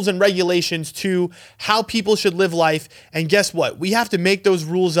rules and regulations to how people should live life. And guess what? We have to make those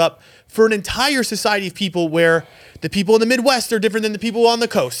rules up for an entire society of people where the people in the Midwest are different than the people on the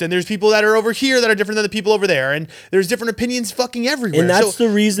coast. And there's people that are over here that are different than the people over there. And there's different opinions fucking everywhere. And that's the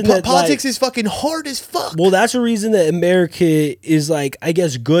reason that politics is fucking hard as fuck. Well, that's the reason that America is, like, I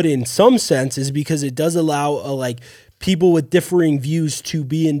guess, good in some sense, is because it does allow people with differing views to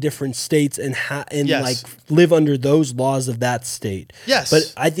be in different states and like live under those laws of that state. Yes.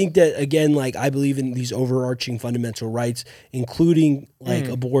 But I think that, again, like, I believe in these overarching fundamental rights, including like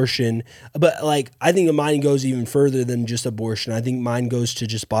abortion. But, like, I think mine goes even further than just abortion. I think mine goes to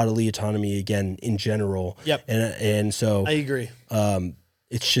just bodily autonomy again in general. Yep. And so I agree.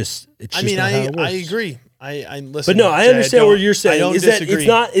 It's just I mean, not how it works. I agree. I listen. But no, I understand what you're saying. Is that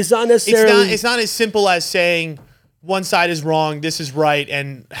it's not necessarily it's not as simple as saying one side is wrong, this is right,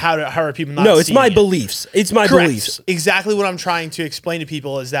 and how are people not? No, it's seeing my it? beliefs. It's my Correct. beliefs. Exactly what I'm trying to explain to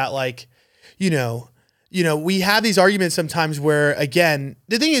people is that, like, you know, we have these arguments sometimes where, again,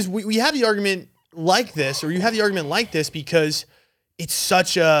 the thing is we have the argument like this, or you have the argument like this because it's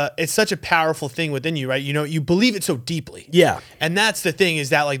such a powerful thing within you, right? You know, you believe it so deeply. Yeah. And that's the thing,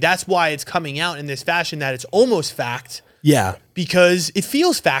 is that, like, that's why it's coming out in this fashion, that it's almost fact. Yeah. Because it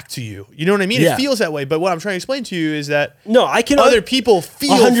feels fact to you. You know what I mean? Yeah. It feels that way. But what I'm trying to explain to you is that no, I can other people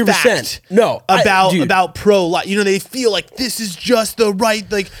feel 100%. Fact about pro-life. You know, they feel like this is just the right,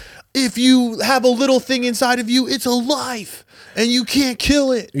 like, if you have a little thing inside of you, it's a life and you can't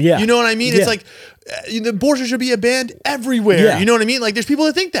kill it. Yeah. You know what I mean? Yeah. It's like abortion should be banned everywhere. Yeah. You know what I mean? Like, there's people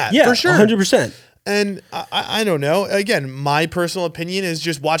that think that. Yeah, for sure. 100%. And I don't know. Again, my personal opinion is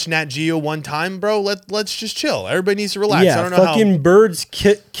just watch Nat Geo one time, bro. Let's just chill. Everybody needs to relax. Yeah, I don't know fucking birds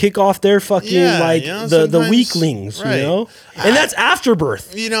kick off their fucking the weaklings, right. You know, and that's after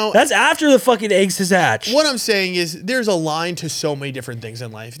birth. You know, that's after the fucking eggs has hatched. What I'm saying is, there's a line to so many different things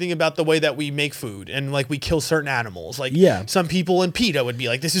in life. Think about the way that we make food and, like, we kill certain animals. Like, some people in PETA would be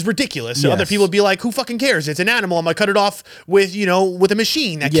like, "This is ridiculous." So other people would be like, "Who fucking cares? It's an animal. I'm gonna cut it off with a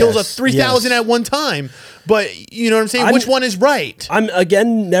machine that kills us 3,000 at one time." But you know what I'm saying? Which one is right? I'm,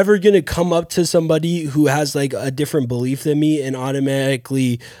 again, never going to come up to somebody who has, like, a different belief than me and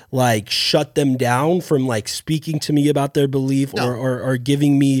automatically, like, shut them down from, like, speaking to me about their belief or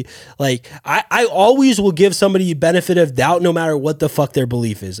giving me, like, I always will give somebody benefit of doubt no matter what the fuck their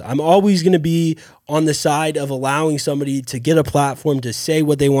belief is. I'm always going to be on the side of allowing somebody to get a platform to say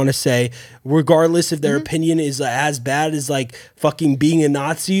what they want to say, regardless if their opinion is as bad as, like, fucking being a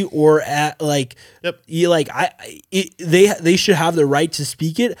Nazi or at, like, they should have the right to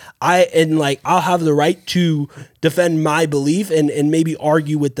speak it. I'll have the right to defend my belief and maybe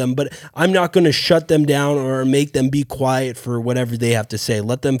argue with them, but I'm not going to shut them down or make them be quiet for whatever they have to say.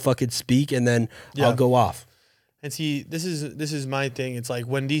 Let them fucking speak, and then I'll go off. And see, this is my thing. It's like,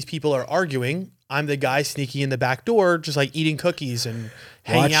 when these people are arguing, I'm the guy sneaking in the back door, just, like, eating cookies and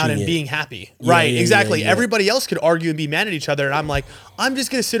hanging out and being happy. Right, exactly. Everybody else could argue and be mad at each other, and I'm like, I'm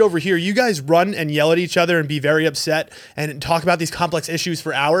just going to sit over here. You guys run and yell at each other and be very upset and talk about these complex issues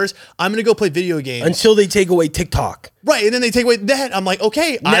for hours. I'm going to go play video games. Until they take away TikTok. Right, and then they take away that. I'm like,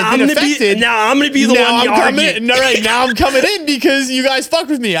 okay, now I've been affected. Now I'm going to be the one to argue. Now I'm coming in because you guys fucked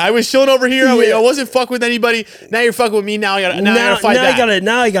with me. I was chilling over here. I wasn't fucking with anybody. Now you're fucking with me. Now I gotta fight back.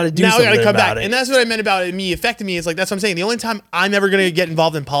 Now I gotta do something. Now I gotta come about back. it. And that's what I meant about it, me affecting me. Is like, that's what I'm saying. The only time I'm ever gonna get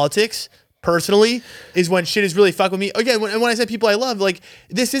involved in politics personally is when shit is really fuck with me. Again, when I said people I love, like,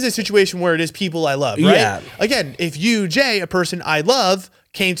 this is a situation where it is people I love, right? Yeah. Again, if you, Jay, a person I love,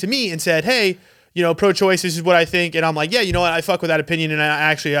 came to me and said, hey, pro-choice, this is what I think. And I'm like, yeah, you know what? I fuck with that opinion. And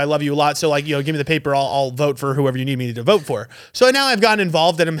I love you a lot. So like, give me the paper. I'll vote for whoever you need me to vote for. So now I've gotten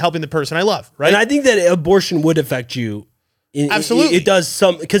involved and I'm helping the person I love. Right. And I think that abortion would affect you. Absolutely. It does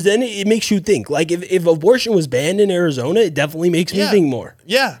some, because then it makes you think. Like if abortion was banned in Arizona, it definitely makes me think more.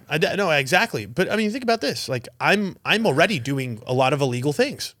 Yeah, no, exactly. But I mean, think about this. Like I'm already doing a lot of illegal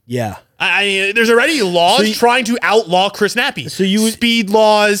things. Yeah. There's already laws trying to outlaw Chris Nappy. So speed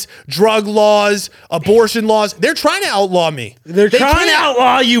laws, drug laws, abortion laws. They're trying to outlaw me. They're trying to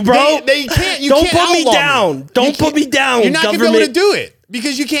outlaw you, bro. They can't. Don't put me down. Don't put me down. You're not going to be able to do it.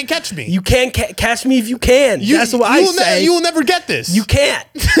 Because you can't catch me. You can't catch me if you can. That's what I say. You will never get this. You can't.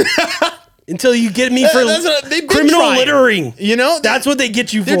 Until you get me for criminal littering. That's what they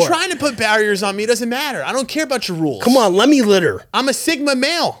get you for. They're trying to put barriers on me. It doesn't matter. I don't care about your rules. Come on, let me litter. I'm a Sigma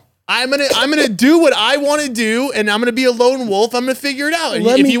male. I'm gonna do what I want to do, and I'm gonna be a lone wolf. I'm gonna figure it out. And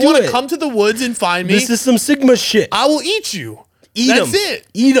if you want to come to the woods and find me, this is some Sigma shit. I will eat you. That's it.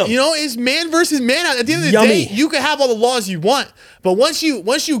 Eat them. It's man versus man. At the end of the day, you can have all the laws you want, but once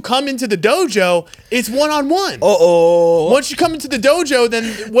you come into the dojo, it's one-on-one. Once you come into the dojo,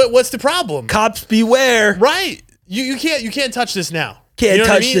 then what's the problem? Cops beware. Right. You can't touch this now. Can't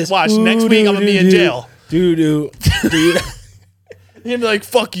touch this. Watch, next week I'm gonna be in jail. Dude. You're gonna be like,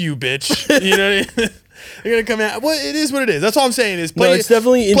 fuck you, bitch. You know what I mean? They're gonna come out. Well, it is what it is. That's all I'm saying. Is it's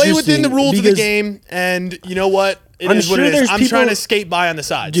definitely play within the rules of the game, and you know what? It is what it is. I'm trying to skate by on the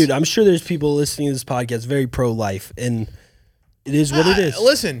sides. Dude, I'm sure there's people listening to this podcast very pro-life, and it is what it is.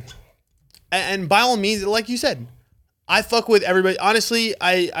 Listen, and by all means, like you said, I fuck with everybody. Honestly,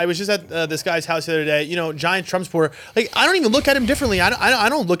 I was just at this guy's house the other day. Giant Trump supporter. Like, I don't even look at him differently. I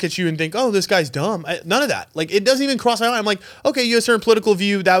don't look at you and think, oh, this guy's dumb. None of that. Like, it doesn't even cross my mind. I'm like, okay, you have a certain political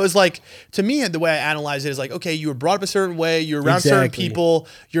view. That was like, to me, the way I analyze it is like, okay, you were brought up a certain way. You're around certain people.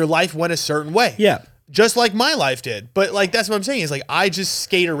 Your life went a certain way. Yeah. Just like my life did. But like, that's what I'm saying is like, I just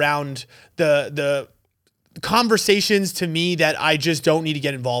skate around the conversations to me that I just don't need to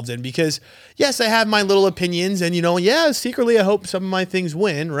get involved in because yes, I have my little opinions and secretly I hope some of my things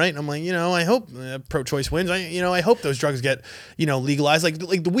win, right? And I'm like, I hope pro-choice wins. I hope those drugs get, legalized like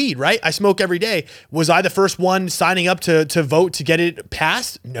the weed, right? I smoke every day. Was I the first one signing up to vote to get it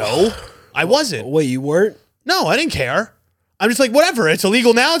passed? No, I wasn't. Wait, you weren't? No, I didn't care. I'm just like, whatever. It's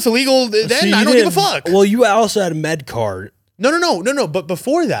illegal now. It's illegal then. So I don't give a fuck. Well, you also had a med card. No. But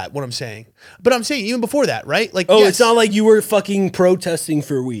before that, what I'm saying. But I'm saying even before that, right? Like, yes. It's not like you were fucking protesting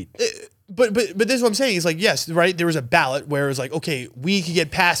for weed. But this is what I'm saying. Is like, yes, right. There was a ballot where it was like, okay, we could get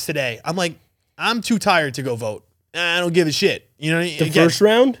passed today. I'm like, I'm too tired to go vote. I don't give a shit. The first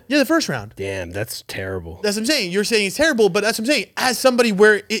round? Yeah, the first round. Damn, that's terrible. That's what I'm saying. You're saying it's terrible, but that's what I'm saying. As somebody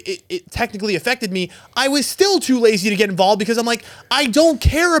where it technically affected me, I was still too lazy to get involved because I'm like, I don't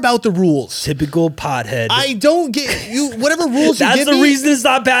care about the rules. Typical pothead. I don't get you. Whatever rules you give me. That's the reason it's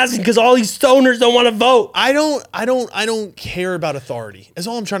not passing because all these stoners don't want to vote. I don't care about authority. That's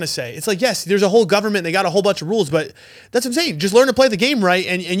all I'm trying to say. It's like, yes, there's a whole government. They got a whole bunch of rules, but that's what I'm saying. Just learn to play the game right,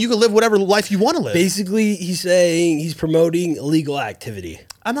 and you can live whatever life you want to live. Basically, he's saying he's promoting illegal activity.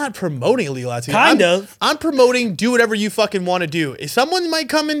 I'm not promoting illegal activity. I'm promoting do whatever you fucking want to do. If someone might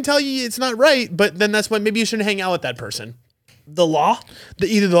come and tell you it's not right, but then that's why maybe you shouldn't hang out with that person. The law?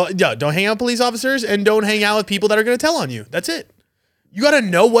 Don't hang out with police officers and don't hang out with people that are going to tell on you. That's it. You got to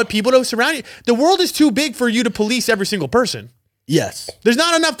know what people to surround you. The world is too big for you to police every single person. Yes. There's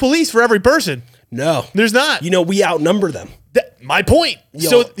not enough police for every person. No. There's not. We outnumber them. My point.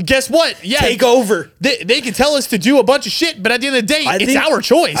 So guess what? Yeah, take over. They can tell us to do a bunch of shit, but at the end of the day, it's our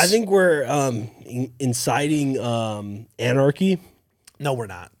choice. I think we're inciting anarchy. No, we're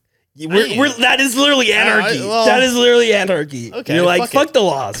not. That is literally anarchy. That is literally anarchy. Okay, you're like, fuck the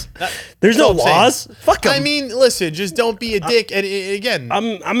laws. There's no laws. Fuck them. I mean, listen, just don't be a dick. And again,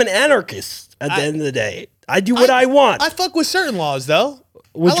 I'm an anarchist at the end of the day. I do what I want. I fuck with certain laws, though.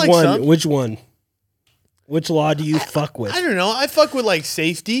 Which one? Some. Which one? Which law do you fuck with? I don't know. I fuck with like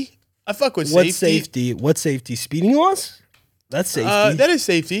safety. I fuck with safety. What safety? What safety? Speeding laws? That's safety. That is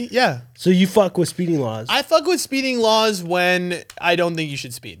safety, yeah. So you fuck with speeding laws? I fuck with speeding laws when I don't think you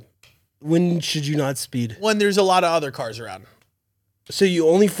should speed. When should you not speed? When there's a lot of other cars around. So you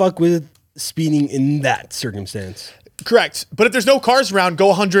only fuck with speeding in that circumstance? Correct. But if there's no cars around, go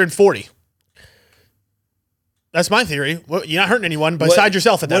 140. That's my theory. Well, you're not hurting anyone besides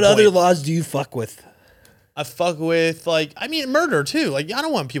yourself at that point. What other laws do you fuck with? I fuck with, murder, too. Like, I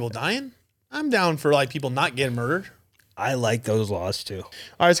don't want people dying. I'm down for, people not getting murdered. I like those laws, too. All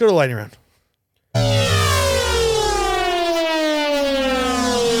right, let's go to the lightning round.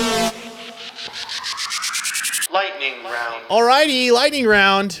 Lightning round. Alrighty, lightning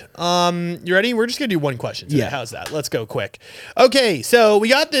round. You ready? We're just gonna do one question today. Yeah. How's that? Let's go quick. Okay, so we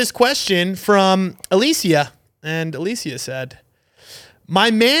got this question from Alicia, and Alicia said,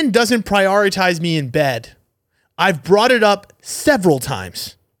 "My man doesn't prioritize me in bed. I've brought it up several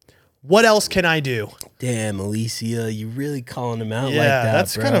times. What else can I do?" Damn, Alicia, you really calling him out Yeah, like that,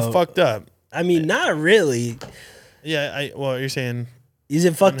 that's bro. kind of fucked up. I mean, not really. Yeah, well, you're saying Is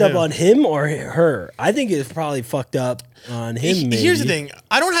it fucked up who? on him or her? I think it's probably fucked up on him. Maybe. Here's the thing.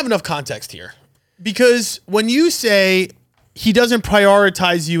 I don't have enough context here because when you say he doesn't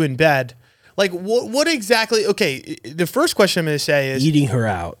prioritize you in bed, like what exactly? Okay, the first question I'm going to say is Eating her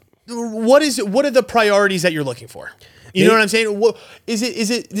out. what are the priorities that you're looking for? You know what I'm saying? What, is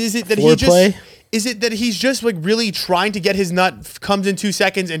it that Foreplay? is it that he's just like really trying to get his nut comes in 2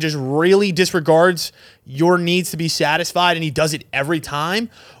 seconds and just really disregards your needs to be satisfied and he does it every time?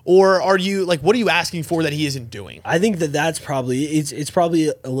 Or are you like, what are you asking for that he isn't doing? I think that's probably it's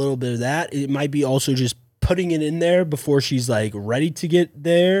probably a little bit of that. It might be also just putting it in there before she's like ready to get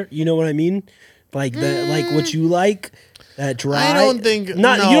there. You know what I mean? Like that, like what you like. That dry. I don't think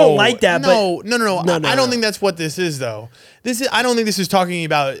not no, you don't like that. No, but no. I don't no. think that's what this is though. I don't think this is talking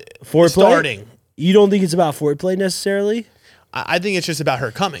about Foreplay? starting. You don't think it's about foreplay necessarily? I think it's just about her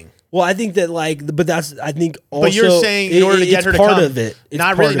coming. Well, I think that but that's I think also. But you're saying in order to get her to come, part of it. It's not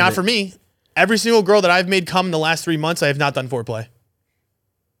part really, of not it. for me. Every single girl that I've made come in the last 3 months, I have not done foreplay.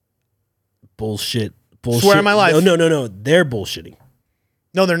 Bullshit. Swear on my life. No. They're bullshitting.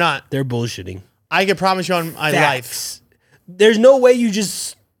 No, they're not. They're bullshitting. I can promise you on my life. Facts. There's no way you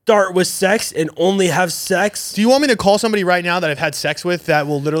just start with sex and only have sex. Do you want me to call somebody right now that I've had sex with that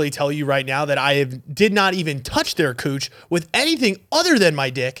will literally tell you right now that did not even touch their cooch with anything other than my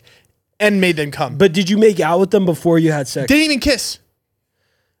dick and made them come? But did you make out with them before you had sex? Didn't even kiss.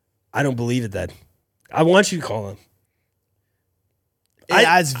 I don't believe it then. I want you to call him.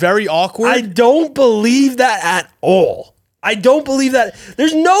 It's very awkward. I don't believe that at all. I don't believe that.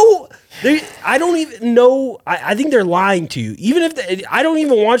 I don't even know. I think they're lying to you. Even if I don't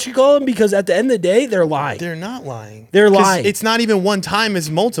even want you to call them because at the end of the day, they're lying. They're not lying. They're 'Cause lying. It's not even one time, it's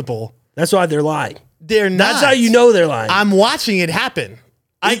multiple. That's why they're lying. They're not. That's how you know they're lying. I'm watching it happen.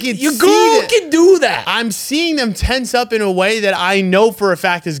 I can You see girl that. can do that. I'm seeing them tense up in a way that I know for a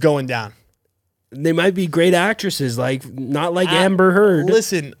fact is going down. They might be great actresses, not like Amber Heard.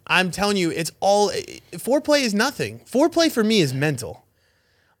 Listen, I'm telling you, it's all foreplay is nothing. Foreplay for me is mental.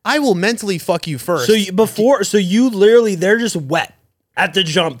 I will mentally fuck you first. So you literally they're just wet at the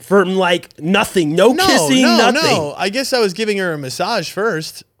jump from like nothing, no kissing, nothing. No. I guess I was giving her a massage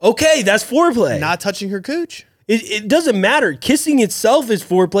first, Okay, that's foreplay. not touching her cooch. It doesn't matter. Kissing itself is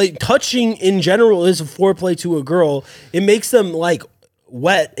foreplay. Touching in general is a foreplay to a girl. It makes them like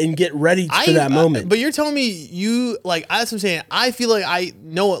wet and get ready for that moment. But you're telling me you like that's what I'm saying. I feel like I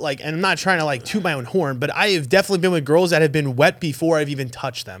know it and I'm not trying to like toot my own horn, but I have definitely been with girls that have been wet before I've even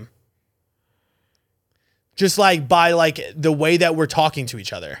touched them. Just like by like the way that we're talking to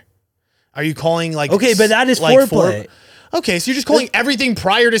each other. Are you calling like Okay, but that is foreplay. Okay, so you're just calling everything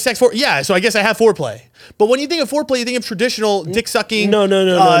prior to sex yeah, so I guess I have foreplay. But when you think of foreplay, you think of traditional dick sucking, No.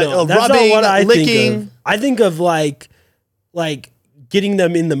 That's rubbing, not what I licking. think of. I think of like getting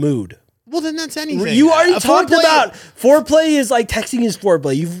them in the mood. Well, then that's anything. You already A talked foreplay- about foreplay is like texting is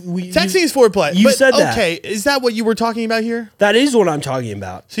foreplay. Texting is foreplay. You but, said that. Okay, is that what you were talking about here? That is what I'm talking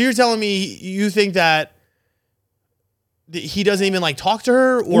about. So you're telling me you think that he doesn't even like talk to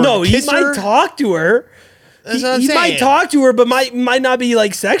her or No, he kiss her? might talk to her. That's what I'm He saying. might talk to her, but might not be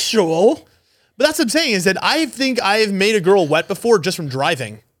like sexual. But that's what I'm saying is that I think I have made a girl wet before just from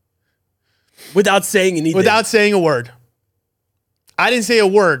driving Without saying anything. without saying a word. I didn't say a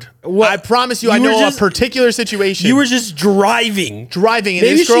word. What? I promise you, I You were know just- a particular situation. You were just driving. driving, and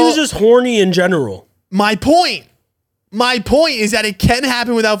Maybe this she girl. was just horny in general. My point is that it can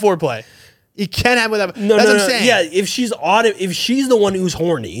happen without foreplay. It can happen without. No, that's no, what I'm no. saying. Yeah, if she's the one who's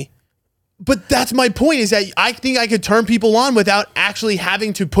horny. But that's my point is that I think I could turn people on without actually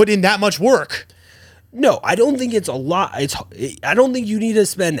having to put in that much work. No, I don't think it's a lot. I don't think you need to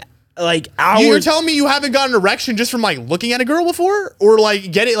spend like hours. You're telling me you haven't gotten an erection just from like looking at a girl before, or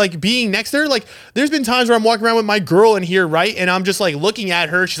like get it like being next to her. Like there's been times where I'm walking around with my girl in here, right, and I'm just like looking at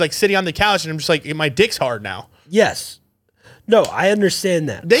her. She's like sitting on the couch, and I'm just like, my dick's hard now. Yes. No, I understand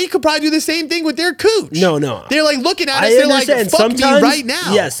that. They could probably do the same thing with their cooch. No. They're like looking at us. I They're like, understand. fuck me right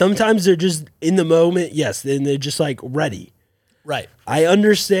now. Yeah, sometimes they're just in the moment. Yes, and they're just like ready. Right. I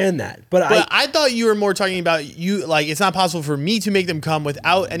understand that, but I thought you were more talking about you like it's not possible for me to make them come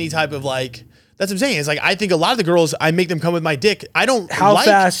without any type of like. That's what I'm saying. It's like I think a lot of the girls I make them come with my dick. I don't. how like,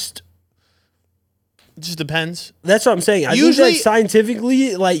 fast? It just depends. That's what I'm saying. I Usually- think that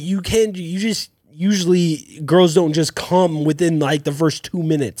scientifically, like usually girls don't just come within like the first 2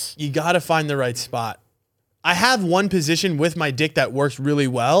 minutes. You got to find the right spot. I have one position with my dick that works really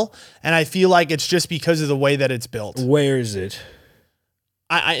well, and I feel like it's just because of the way that it's built. Where is it?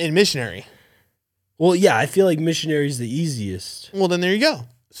 In missionary. Well, yeah, I feel like missionary is the easiest. Well, then there you go.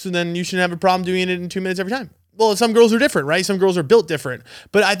 So then you shouldn't have a problem doing it in 2 minutes every time. Well, some girls are different, right? Some girls are built different.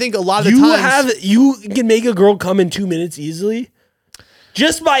 But I think a lot of the times... You can make a girl come in 2 minutes easily?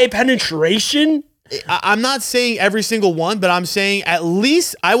 Just by penetration? I'm not saying every single one, but I'm saying at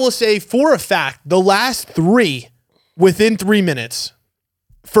least, I will say for a fact, the last 3 within 3 minutes,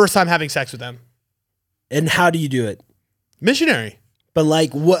 first time having sex with them. And how do you do it? Missionary. But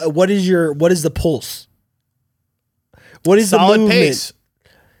like, what is the pulse? What is Solid the movement? pace.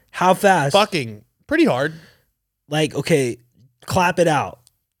 How fast? Fucking pretty hard. Like, okay, clap it out.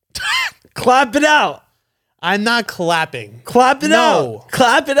 Clap it out. I'm not clapping. Clap it No. out.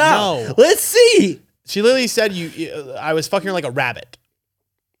 Clap it out. No. Let's see. She literally said I was fucking her like a rabbit.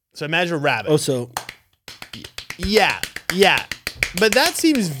 So imagine a rabbit. Oh, so Yeah. But that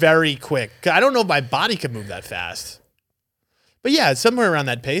seems very quick. I don't know if my body could move that fast. But yeah, it's somewhere around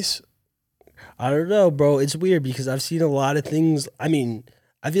that pace. I don't know, bro. It's weird because I've seen a lot of things. I mean,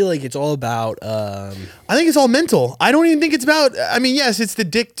 I feel like it's all about. I think it's all mental. I don't even think it's about. I mean, yes, it's the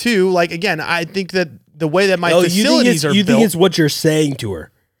dick too. Like again, I think that the way that my facilities are built. You think it's what you're saying to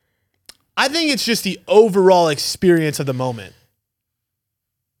her? I think it's just the overall experience of the moment.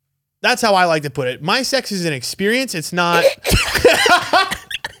 That's how I like to put it. My sex is an experience. It's not.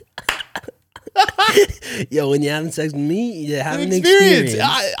 Yo, when you're having sex with me, you have an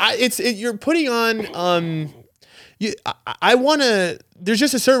experience. You're putting on. I want to. There's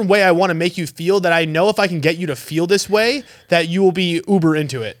just a certain way I want to make you feel that I know if I can get you to feel this way, that you will be uber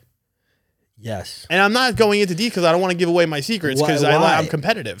into it. Yes. And I'm not going into detail because I don't want to give away my secrets because Why? I'm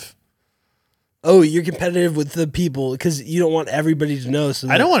competitive. Oh, you're competitive with the people because you don't want everybody to know. So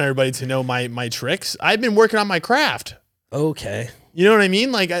I don't want everybody to know my tricks. I've been working on my craft. Okay. You know what I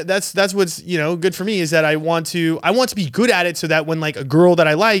mean? Like that's what's, good for me is that I want to be good at it so that when like a girl that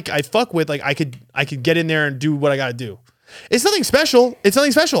I fuck with, like I could get in there and do what I got to do. It's nothing special.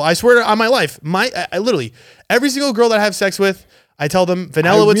 I swear on my life. I literally every single girl that I have sex with, I tell them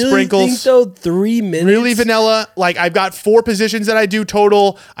vanilla with sprinkles. I think so 3 minutes. Really vanilla. Like I've got 4 positions that I do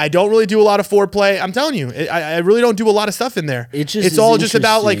total. I don't really do a lot of foreplay. I'm telling you, I really don't do a lot of stuff in there. It's all just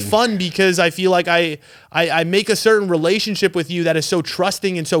about like fun because I feel like I make a certain relationship with you that is so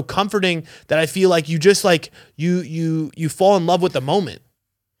trusting and so comforting that I feel like you just like you fall in love with the moment.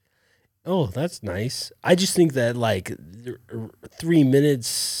 Oh, that's nice. I just think that like 3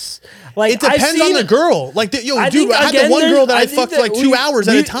 minutes, like it depends on the girl. Like, I had the one girl that I fucked for like 2 hours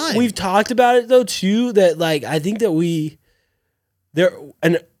at a time. We've talked about it though too. That like I think that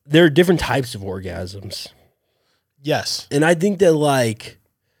there are different types of orgasms. Yes, and I think that like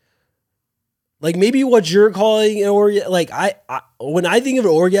maybe what you're calling an orgasm. Like when I think of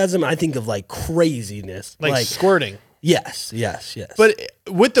an orgasm, I think of like craziness, like squirting. Yes. But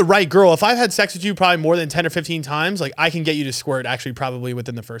with the right girl, if I've had sex with you probably more than 10 or 15 times, like I can get you to squirt actually probably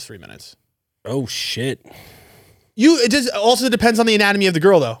within the first 3 minutes. Oh shit. It just also depends on the anatomy of the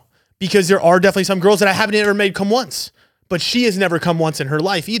girl though, because there are definitely some girls that I haven't ever made come once, but she has never come once in her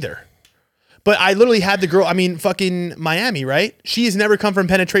life either. But I literally had the girl, fucking Miami, right? She has never come from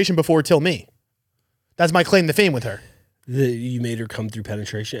penetration before till me. That's my claim to fame with her. You made her come through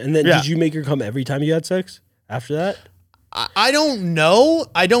penetration. And then did you make her come every time you had sex after that? I don't know.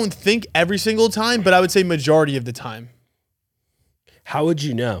 I don't think every single time, but I would say majority of the time. How would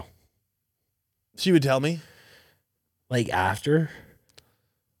you know? She would tell me. Like after?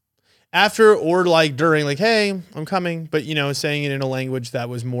 After or like during, like, hey, I'm coming. But, saying it in a language that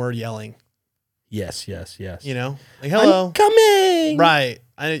was more yelling. Yes. Like, hello. I'm coming. Right.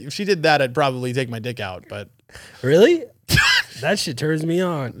 If she did that, I'd probably take my dick out. But really? That shit turns me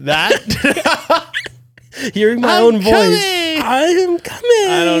on. That? Hearing my own voice. I am coming.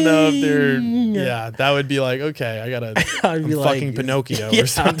 I don't know if they're. That would be like, okay, I gotta. I'd be like, fucking Pinocchio or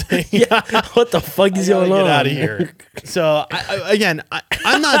something. What the fuck is going on? Get out of here. So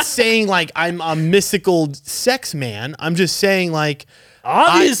I'm not saying like I'm a mystical sex man. I'm just saying like.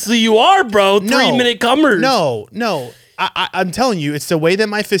 Obviously, you are, bro. 3 minute comers. No. I'm telling you, it's the way that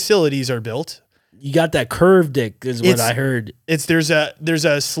my facilities are built. You got that curve dick, is what I heard. There's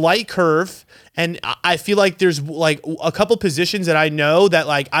a slight curve, and I feel like there's like a couple positions that I know that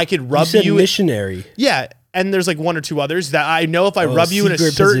like I could rub you. Said missionary. Yeah, and there's like 1 or 2 others that I know if I rub you in a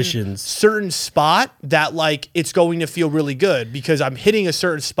certain spot that like it's going to feel really good because I'm hitting a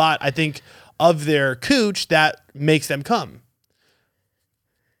certain spot. I think of their cooch that makes them come.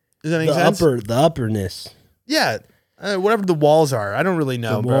 Does that make sense? The upperness. Yeah. Whatever the walls are. I don't really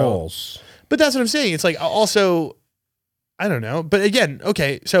know, The bro. walls. But that's what I'm saying. It's like also, I don't know. But again,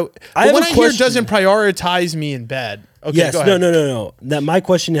 okay. So I have when a I hear question. doesn't prioritize me in bed. Okay, Yes. go ahead. No. That my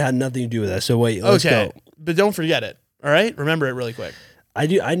question had nothing to do with that. So wait, let's Okay. go. But don't forget it. All right? Remember it really quick. I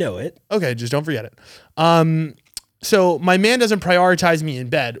do. I know it. Okay, just don't forget it. So my man doesn't prioritize me in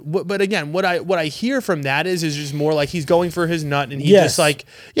bed, but again, what I hear from that is just more like he's going for his nut, and he Yes. just like,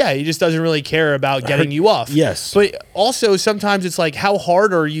 yeah, he just doesn't really care about getting you off. Yes. But also sometimes it's like, how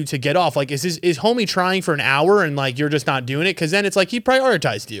hard are you to get off? Like, is homie trying for an hour and like you're just not doing it? Because then it's like he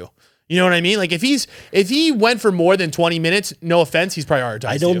prioritized you. You know what I mean? Like if he went for more than 20 minutes, no offense, he's prioritized.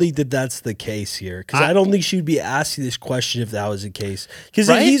 I don't you. think that that's the case here, because I don't think she'd be asking this question if that was the case. Because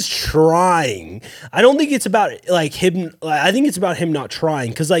Right? if he's trying, I don't think it's about like him. I think it's about him not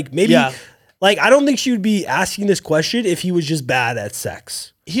trying. Because like maybe, Yeah. like I don't think she would be asking this question if he was just bad at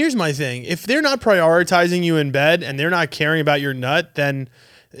sex. Here's my thing. If they're not prioritizing you in bed and they're not caring about your nut, then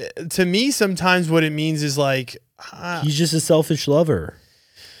to me, sometimes what it means is like, He's just a selfish lover.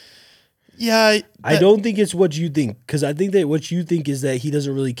 yeah, I don't think it's what you think, because I think that what you think is that he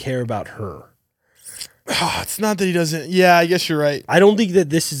doesn't really care about her. it's not that he doesn't. Yeah, I guess you're right. I don't think that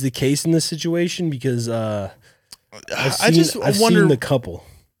this is the case in this situation, because I've I've seen wondered. the couple.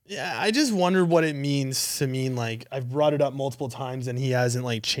 Yeah, I just wondered what it means to mean like I've brought it up multiple times and he hasn't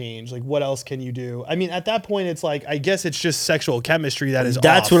like changed. Like, what else can you do? I mean, at that point, it's like I guess it's just sexual chemistry that is.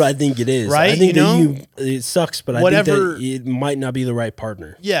 That's off. what I think it is. Right? I think You that know? it sucks, but I Whatever- think that it might not be the right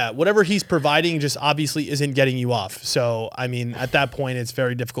partner. Yeah, whatever he's providing just obviously isn't getting you off. So, I mean, at that point, it's a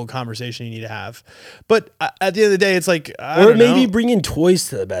very difficult conversation you need to have. But at the end of the day, it's like, I Or don't maybe know, bring in toys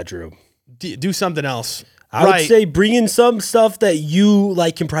to the bedroom. do something else. I would say bring in some stuff that you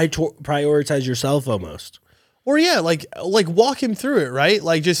like can prioritize yourself almost. Or yeah, like walk him through it, right?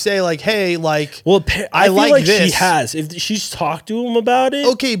 Like just say like, hey, like, Well, I feel like like this. she has. If she's talked to him about it,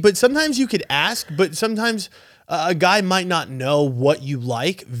 okay, but sometimes you could ask, but sometimes a guy might not know what you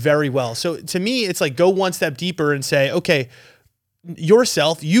like very well. So to me, it's like go one step deeper and say, okay,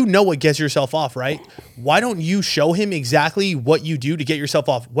 yourself, you know what gets yourself off, right? Why don't you show him exactly what you do to get yourself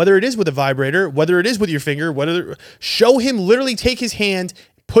off? Whether it is with a vibrator, whether it is with your finger, show him, literally take his hand,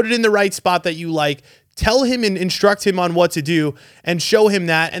 put it in the right spot that you like, tell him and instruct him on what to do and show him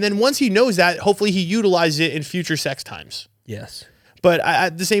that. And then once he knows that, hopefully he utilizes it in future sex times. yes. But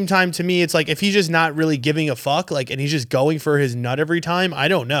at the same time, to me, it's like if he's just not really giving a fuck, like, and he's just going for his nut every time, I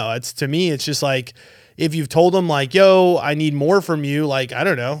don't know. To me, it's just like, if you've told him like, yo, I need more from you, like, I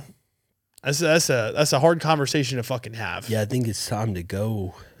don't know. That's a hard conversation to fucking have. Yeah, I think it's time to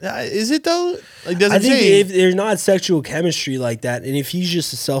go. Is it though? Like, does I it think say? if there's not sexual chemistry like that, and if he's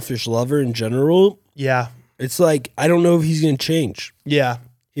just a selfish lover in general, Yeah. it's like, I don't know if he's going to change Yeah.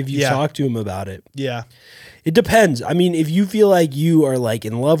 if you Yeah. talk to him about it. Yeah. It depends. I mean, if you feel like you are like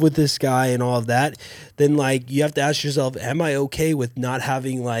in love with this guy and all of that, then like you have to ask yourself, am I okay with not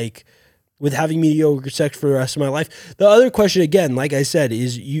having with having mediocre sex for the rest of my life? The other question, again, like I said,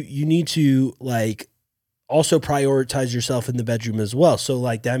 is you need to like also prioritize yourself in the bedroom as well. So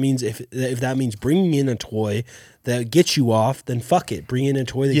like that means if that means bringing in a toy that gets you off, then fuck it. Bring in a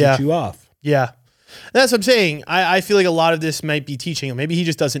toy that Yeah. gets you off. Yeah. That's what I'm saying. I feel like a lot of this might be teaching him. Maybe he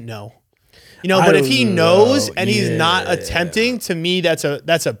just doesn't know. You know, I but if don't he know. knows and he's not Yeah. attempting, to me that's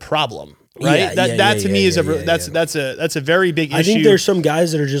a problem. Right? Yeah, that to me is yeah. that's a very big issue. I think there's some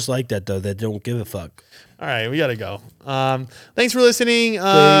guys that are just like that though, that don't give a fuck. All right, we gotta go. Thanks for listening.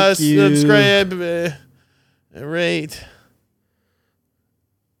 Thank you. Subscribe, rate,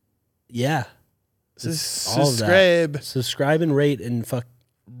 Yeah. all of that. subscribe, Subscribe and rate and fuck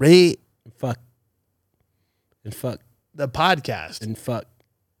rate and fuck and fuck the podcast. and fuck.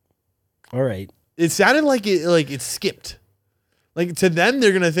 All right. It sounded like it skipped. Like to them,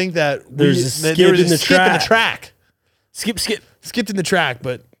 they're gonna think that There's a that skip there was in a the skip in the track. track. Skip. Skipped in the track,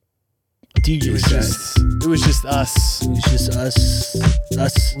 but DJ it was just us It was just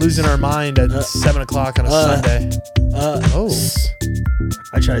us. losing our mind at 7 o'clock on a Sunday. Oh.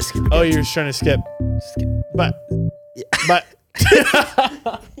 I try to skip again. Oh, you're just trying to skip. Skip. But